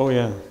badly. Oh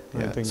yeah,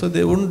 I Yeah. think. So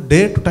they wouldn't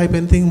dare to type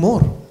anything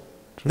more.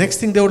 Next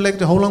thing they would like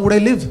to, how long would I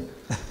live?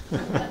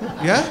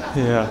 Yeah?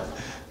 Yeah.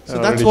 So that's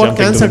Already what jumping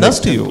to cancer the does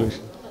next to you,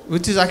 conclusion.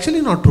 which is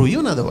actually not true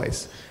even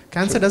otherwise.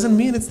 Cancer doesn't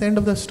mean it's the end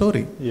of the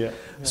story. Yeah.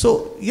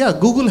 So yeah,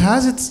 Google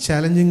has its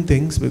challenging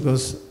things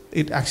because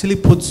it actually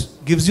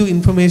gives you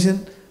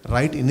information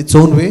right in its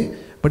own way,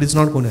 but it's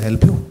not going to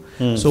help you.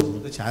 So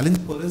the challenge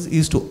for us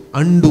is to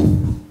undo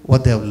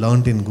what they have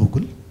learned in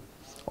Google,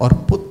 or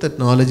put that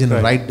knowledge in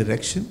the right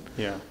direction,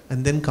 Yeah.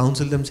 and then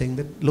counsel them saying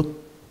that, look,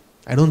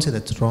 I don't say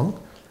that's wrong,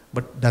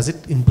 but does it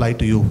imply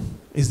to you?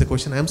 Is the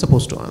question I'm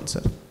supposed to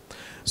answer.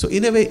 So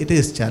in a way, it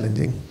is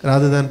challenging,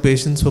 rather than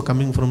patients who are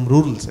coming from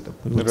rural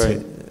setup. We would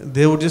say.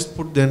 They would just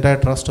put the entire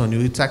trust on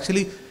you. It's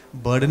actually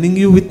burdening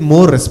you with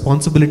more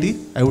responsibility.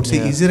 I would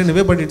say easier in a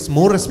way, but it's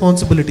more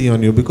responsibility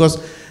on you, because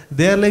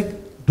they are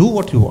like, do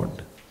what you want.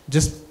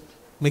 Just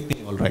make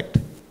me all right.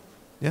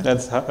 Yeah?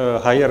 That's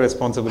higher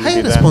responsibility.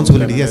 Higher than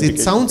responsibility, an yes. It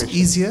educated sounds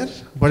patient. easier,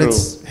 but True.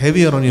 it's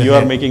heavier on your You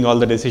head. are making all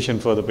the decision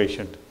for the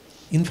patient.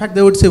 In fact,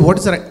 they would say, what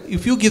is the right,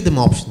 if you give them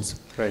options,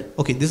 Right.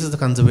 okay, this is the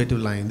conservative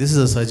line, this is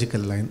a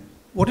surgical line,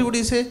 what would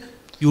you say?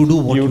 You do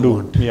what you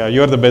want. Yeah,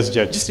 you are the best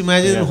judge. Just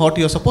imagine Yeah. what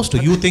you're supposed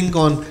to. You think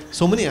on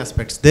so many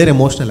aspects, their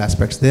emotional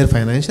aspects, their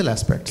financial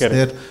aspects, Correct.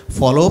 their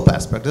follow-up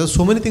aspects. There's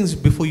so many things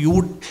before you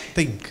would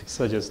think,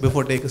 Suggest.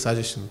 before take a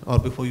suggestion, or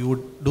before you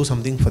would do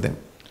something for them.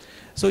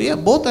 So yeah,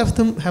 both of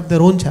them have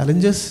their own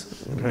challenges.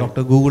 Right.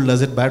 Dr. Google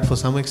does it bad for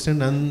some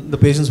extent, and the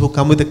patients who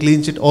come with a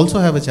clean sheet also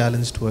have a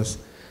challenge to us.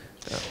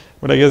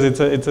 But I guess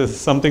it's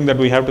something that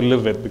we have to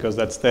live with, because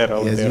that's there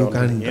out Yes, there you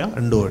already, can't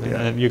undo it.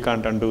 Yeah. And you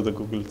can't undo the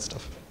Google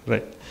stuff.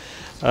 Right.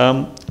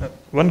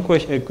 One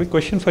question, a quick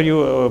question for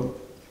you.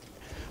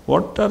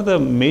 What are the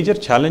major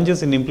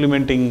challenges in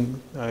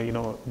implementing,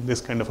 this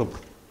kind of a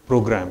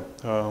program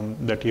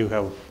that you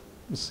have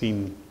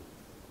seen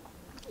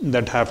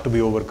that have to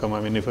be overcome? I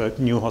mean, if a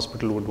new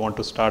hospital would want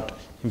to start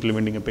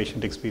implementing a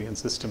patient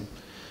experience system.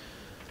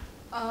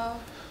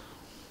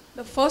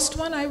 The first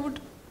one I would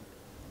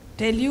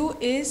tell you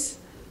is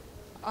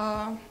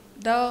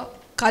the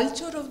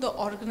culture of the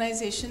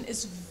organization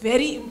is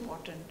very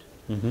important.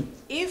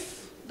 If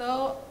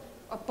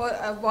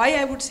why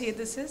I would say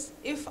this is,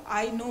 if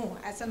I know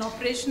as an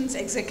operations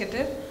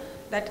executive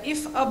that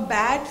if a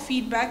bad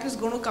feedback is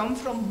going to come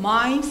from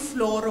my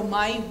floor or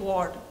my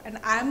ward, and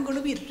I'm going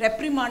to be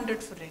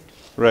reprimanded for it.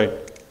 Right.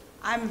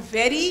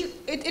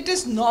 It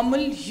is normal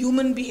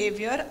human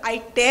behavior. I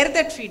tear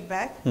that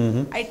feedback,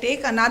 I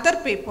take another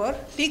paper,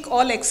 tick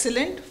all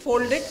excellent,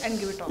 fold it and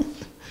give it off.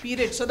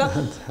 Period. So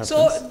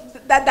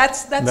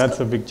that's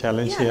a big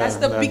challenge. Yeah, that's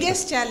the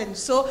biggest challenge.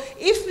 So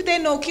if they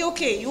know,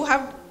 okay,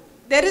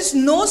 there is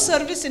no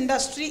service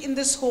industry in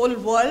this whole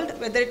world,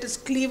 whether it is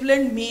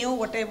Cleveland, Mayo,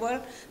 whatever,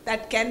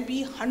 that can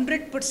be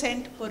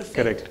 100% perfect.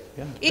 Correct.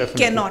 Yeah, it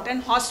definitely. cannot,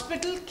 and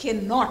hospital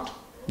cannot.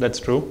 That's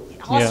true.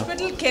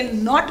 Hospital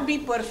cannot be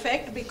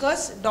perfect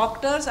because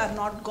doctors are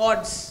not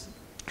gods.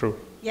 True.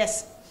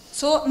 Yes.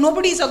 So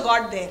nobody is a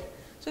god there.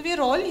 So we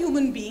are all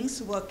human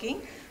beings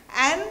working,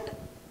 and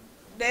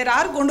there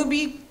are going to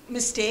be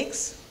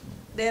mistakes.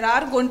 We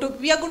are going to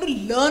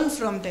learn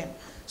from them.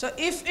 So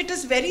if it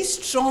is very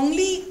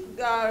strongly,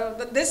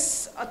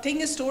 this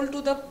thing is told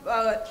to the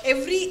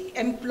every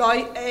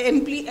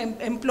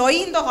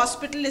employee in the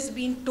hospital is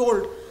being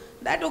told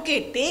that,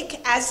 okay, take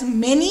as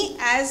many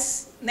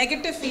as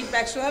negative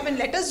feedbacks you have and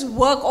let us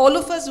work, all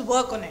of us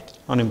work on it.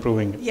 On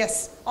improving it.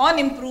 Yes, on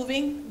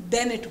improving,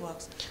 then it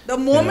works. The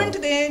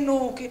moment they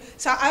know, okay,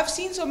 so I've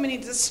seen so many,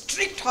 it's a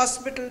strict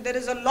hospital, there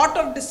is a lot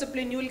of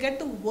discipline, you will get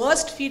the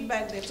worst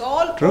feedback there. It's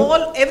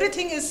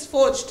everything is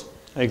forged.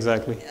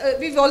 Exactly.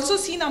 We've also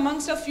seen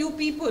amongst a few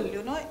people,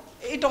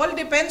 it all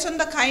depends on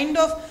the kind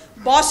of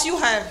boss you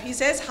have. He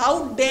says,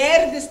 how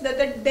dare this,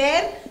 the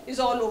dare is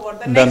all over.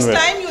 The next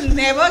time you'll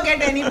never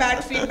get any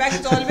bad feedback.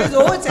 It's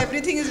always,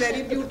 everything is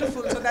very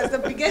beautiful. So that's the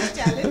biggest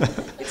challenge.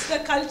 It's the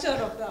culture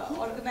of the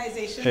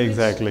organization.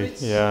 Exactly.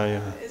 Which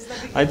is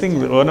the I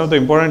think one of the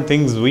important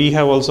things we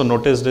have also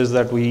noticed is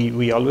that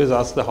we always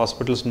ask the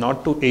hospitals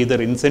not to either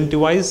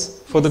incentivize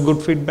for the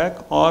good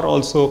feedback or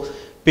also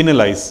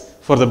penalize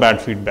for the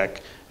bad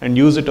feedback. and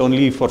use it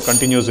only for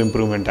continuous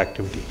improvement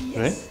activity,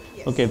 right?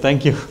 Yes. Okay,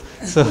 thank you.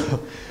 So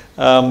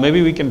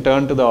maybe we can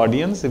turn to the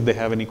audience if they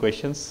have any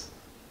questions.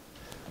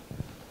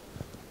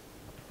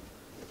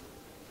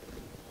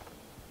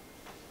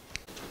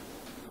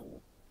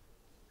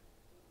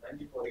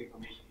 Thank you for the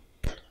information.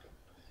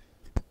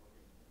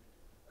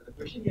 The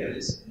question here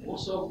is,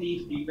 most of the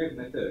feedback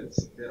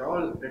methods, they're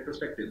all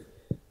retrospective,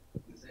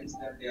 in the sense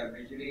that they are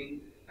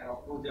measuring, and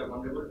of course they are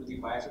vulnerable to the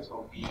biases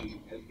of the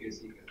healthcare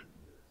seeker.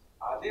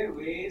 Are there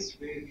ways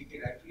where we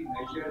can actually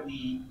measure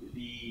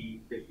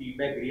the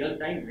feedback real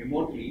time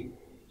remotely,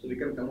 so we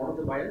can come out of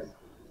the bias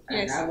and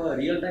Yes. have a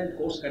real time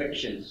course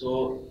correction?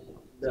 So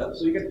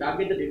we can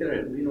target the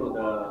data,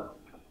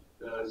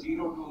 the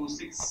 0 to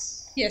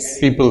 6 Yes.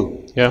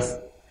 People, yeah.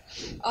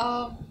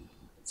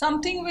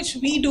 Something which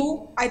we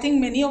do, I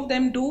think many of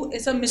them do,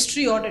 is a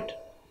mystery audit.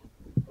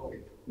 Okay.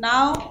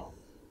 Now,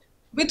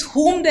 with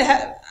whom they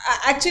have,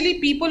 actually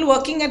people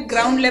working at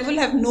ground level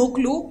have no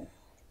clue.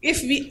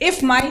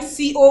 If my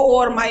COO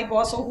or my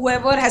boss or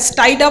whoever has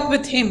tied up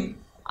with him,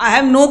 I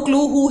have no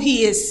clue who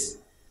he is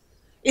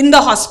in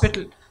the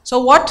hospital.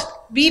 So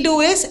what we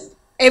do is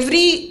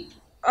every,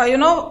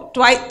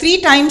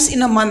 3 times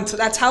in a month,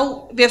 that's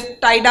how we've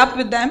tied up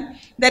with them.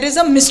 There is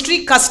a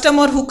mystery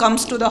customer who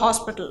comes to the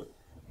hospital.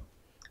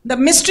 The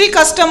mystery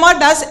customer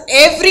does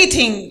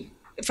everything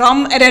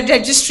from a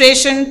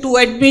registration to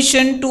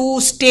admission to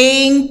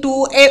staying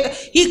to,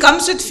 he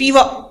comes with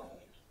fever.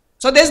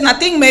 So there's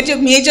nothing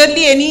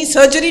majorly any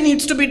surgery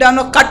needs to be done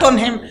or cut on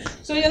him.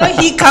 So,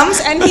 he comes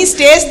and he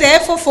stays there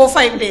for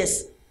 4-5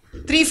 days.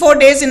 3-4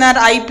 days in our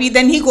IP,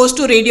 then he goes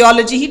to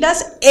radiology. He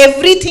does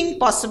everything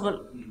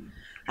possible.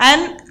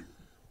 And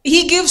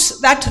he gives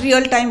that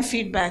real-time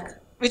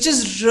feedback, which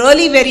is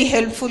really very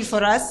helpful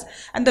for us.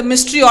 And the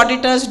mystery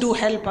auditors do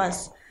help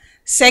us.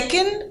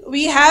 Second,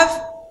 we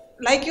have,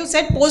 like you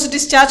said,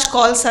 post-discharge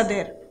calls are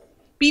there.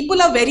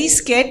 People are very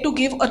scared to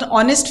give an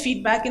honest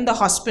feedback in the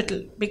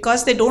hospital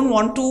because they don't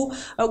want to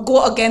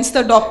go against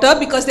the doctor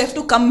because they have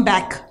to come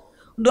back,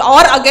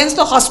 or against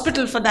the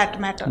hospital for that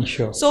matter.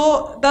 Sure.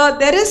 So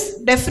there is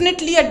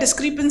definitely a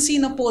discrepancy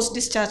in a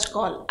post-discharge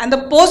call, and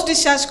the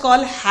post-discharge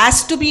call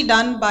has to be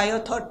done by a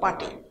third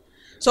party.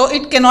 So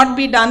it cannot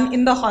be done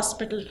in the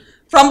hospital,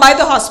 by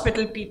the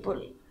hospital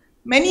people.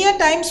 Many a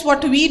times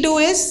what we do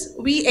is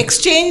we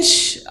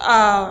exchange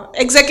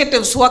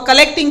executives who are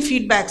collecting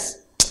feedbacks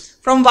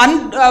from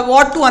one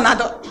ward to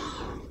another.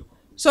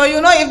 So,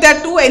 if there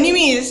are two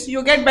enemies,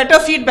 you get better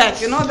feedback,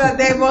 that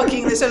they're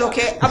working. They said,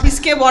 okay, ab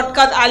iske ward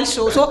ka I'll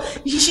show. So,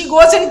 she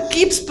goes and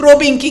keeps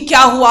probing, ki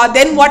kya hua,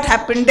 then what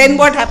happened, then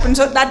what happened.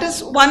 So, that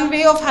is one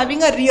way of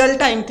having a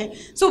real-time thing.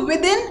 So,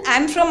 within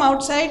and from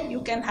outside,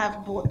 you can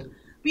have both.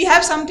 We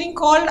have something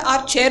called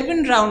our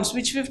chairman rounds,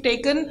 which we've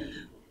taken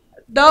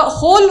the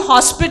whole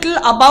hospital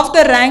above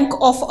the rank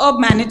of a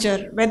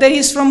manager, whether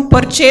he's from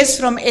purchase,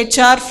 from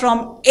HR,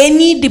 from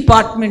any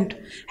department,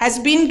 has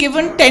been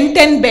given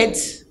 10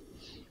 beds.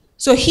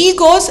 So he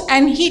goes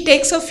and he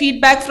takes a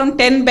feedback from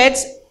 10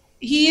 beds.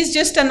 He is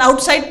just an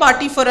outside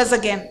party for us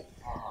again.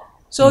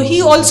 So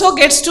he also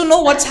gets to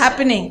know what's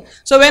happening.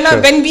 So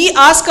when we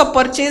ask a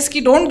purchase,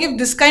 ki don't give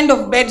this kind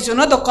of beds,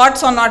 the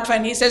cots are not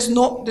fine. He says,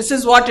 no, this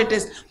is what it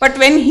is. But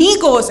when he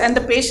goes and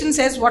the patient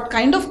says, what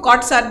kind of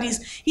cots are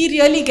these? He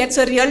really gets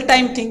a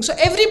real-time thing. So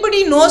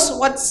everybody knows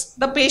what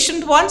the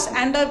patient wants,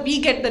 and we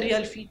get the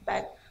real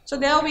feedback. So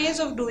there are ways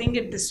of doing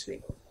it this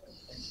way.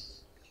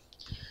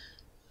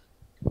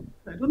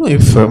 I don't know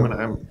if,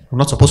 I'm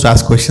not supposed to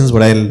ask questions,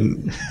 but I'll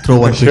throw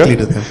one quickly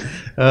to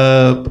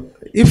them.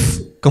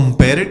 If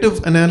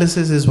comparative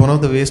analysis is one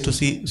of the ways to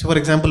see, so for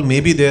example,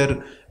 maybe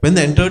when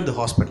they entered the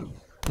hospital,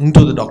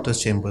 into the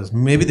doctor's chambers,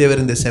 maybe they were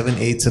in their 7,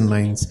 8s and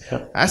 9s.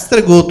 Yeah. As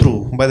they go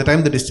through, by the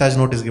time the discharge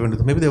note is given to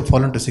them, maybe they have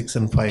fallen to 6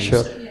 and 5s.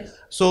 Sure. Yes.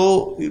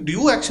 So, do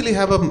you actually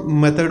have a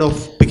method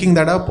of picking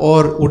that up,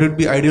 or would it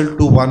be ideal to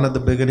do one at the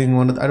beginning,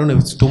 one at the, I don't know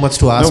if it's too much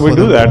to ask. No, we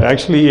do that.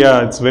 Actually,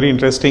 yeah, it's very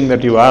interesting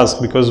that you ask,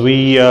 because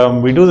we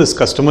do this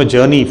customer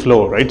journey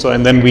flow, right? So,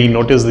 and then we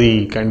notice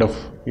the kind of,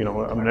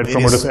 net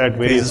promoter at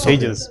various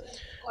stages.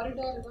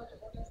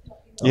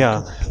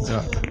 Yeah.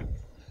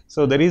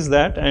 So there is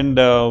that,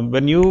 and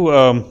when you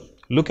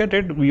look at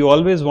it, you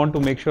always want to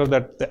make sure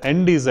that the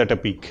end is at a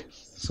peak.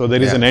 So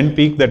there is an end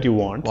peak that you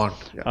want.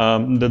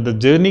 The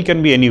journey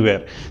can be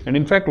anywhere, and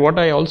in fact, what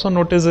I also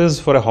notice is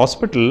for a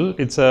hospital,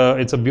 it's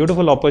a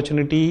beautiful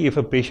opportunity if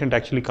a patient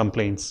actually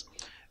complains,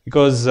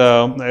 because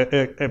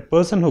a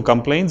person who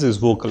complains is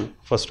vocal.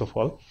 First of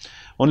all,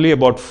 only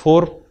about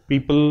 4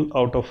 people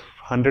out of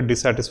 100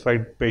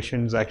 dissatisfied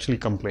patients actually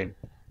complain.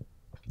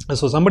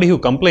 So somebody who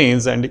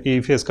complains, and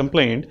if he has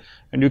complained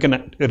and you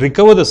can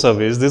recover the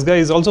service, this guy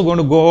is also going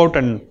to go out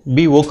and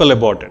be vocal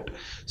about it.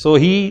 So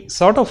he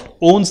sort of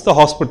owns the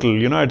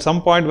hospital, at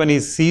some point when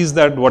he sees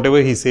that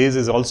whatever he says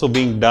is also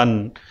being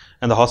done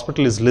and the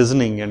hospital is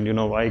listening, and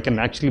I can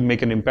actually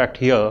make an impact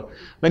here,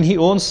 then he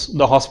owns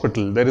the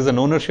hospital. There is an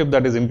ownership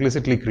that is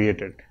implicitly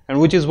created, and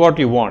which is what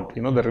you want.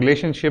 The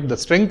relationship, the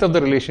strength of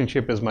the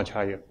relationship is much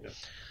higher.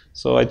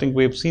 So I think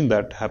we've seen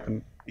that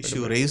happen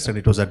issue raised and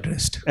it was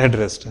addressed.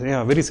 Addressed.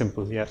 Yeah, very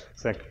simple. Yeah,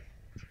 exactly.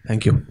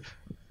 Thank you.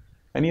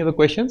 Any other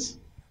questions? Do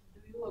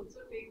you also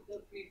take the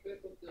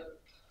feedback of the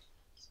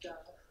staff?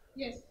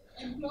 Yes,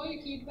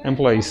 employee feedback.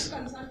 Employees.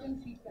 And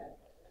consultant feedback.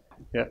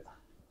 Yeah.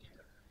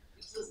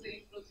 It's the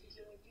same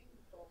procedure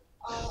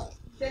again.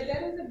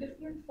 There is a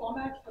different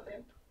format for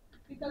them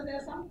because there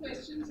are some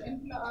questions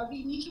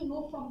we need to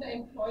know from the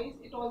employees.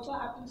 It also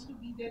happens to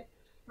be their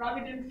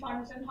provident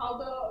funds and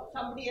how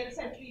somebody else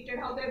had treated,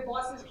 how their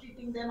boss is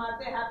treating them, are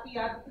they happy,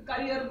 are the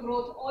career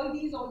growth, all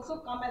these also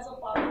come as a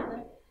part of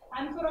them.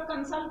 And for a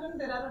consultant,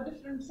 there are a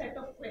different set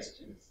of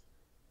questions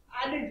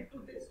added to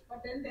this.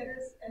 But then there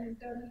is an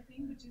internal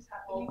thing which is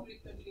happening. How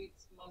frequently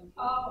it's monthly?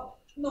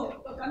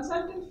 No, the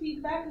consultant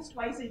feedback is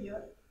twice a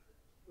year.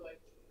 Right.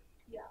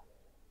 Yeah.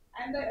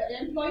 And the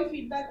employee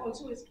feedback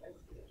also is twice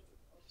a year.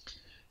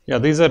 Yeah,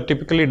 these are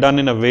typically done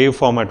in a wave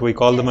format. We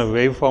call them a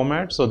wave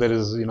format. So there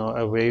is,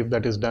 a wave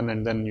that is done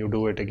and then you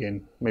do it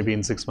again, maybe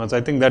in 6 months. I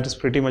think that is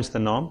pretty much the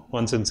norm,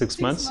 once in 6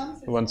 months.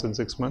 Once in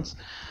 6 months.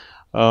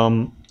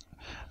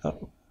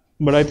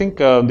 But I think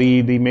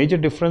the major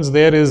difference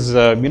there is,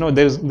 there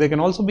can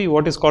also be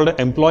what is called an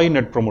employee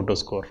net promoter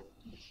score.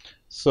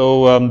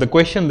 So the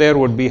question there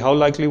would be, how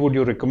likely would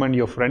you recommend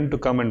your friend to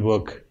come and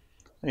work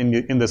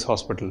in this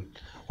hospital?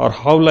 Or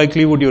how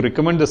likely would you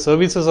recommend the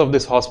services of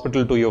this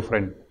hospital to your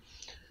friend?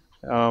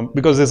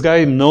 Because this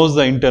guy knows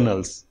the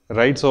internals,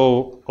 right?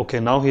 So, okay,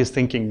 now he's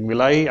thinking,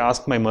 will I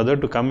ask my mother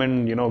to come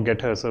and,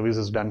 get her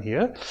services done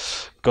here?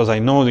 Because I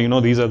know,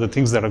 these are the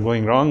things that are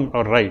going wrong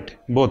or right,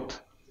 both.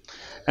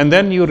 And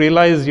then you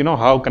realize,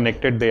 how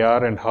connected they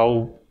are and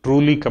how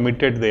truly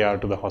committed they are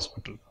to the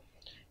hospital.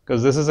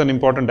 Because this is an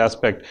important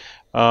aspect.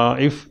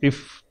 If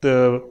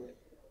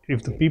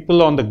the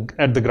people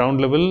at the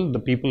ground level, the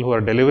people who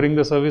are delivering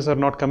the service are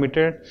not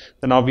committed,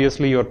 then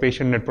obviously your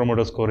patient net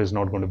promoter score is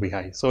not going to be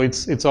high. So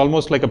it's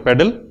almost like a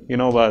pedal,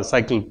 a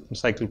cycle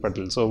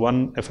pedal. So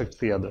one affects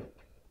the other.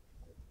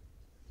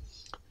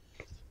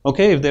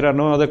 Okay, if there are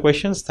no other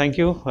questions, thank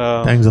you.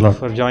 Thanks a lot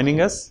for joining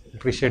us.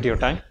 Appreciate your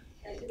time.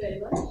 Thank you very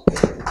much.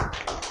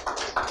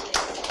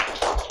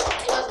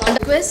 I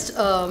request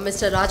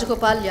Mr.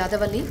 Rajagopal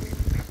Yadavalli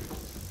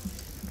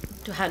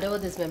to hand over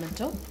this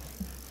memento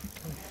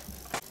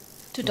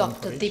to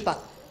Dr. Deepak.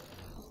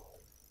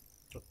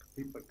 Dr.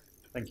 Deepak.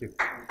 Thank you.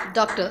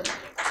 Doctor.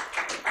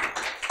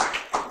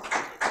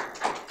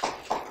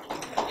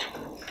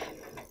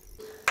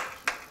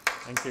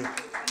 Thank you.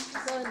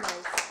 So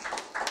nice.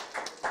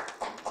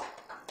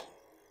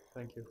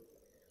 Thank you.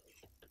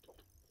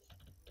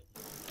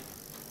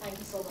 Thank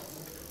you so much.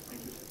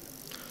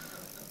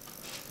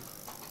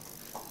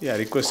 Yeah,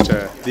 request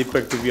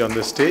Deepak to be on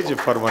the stage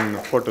for one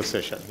photo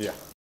session. Yeah.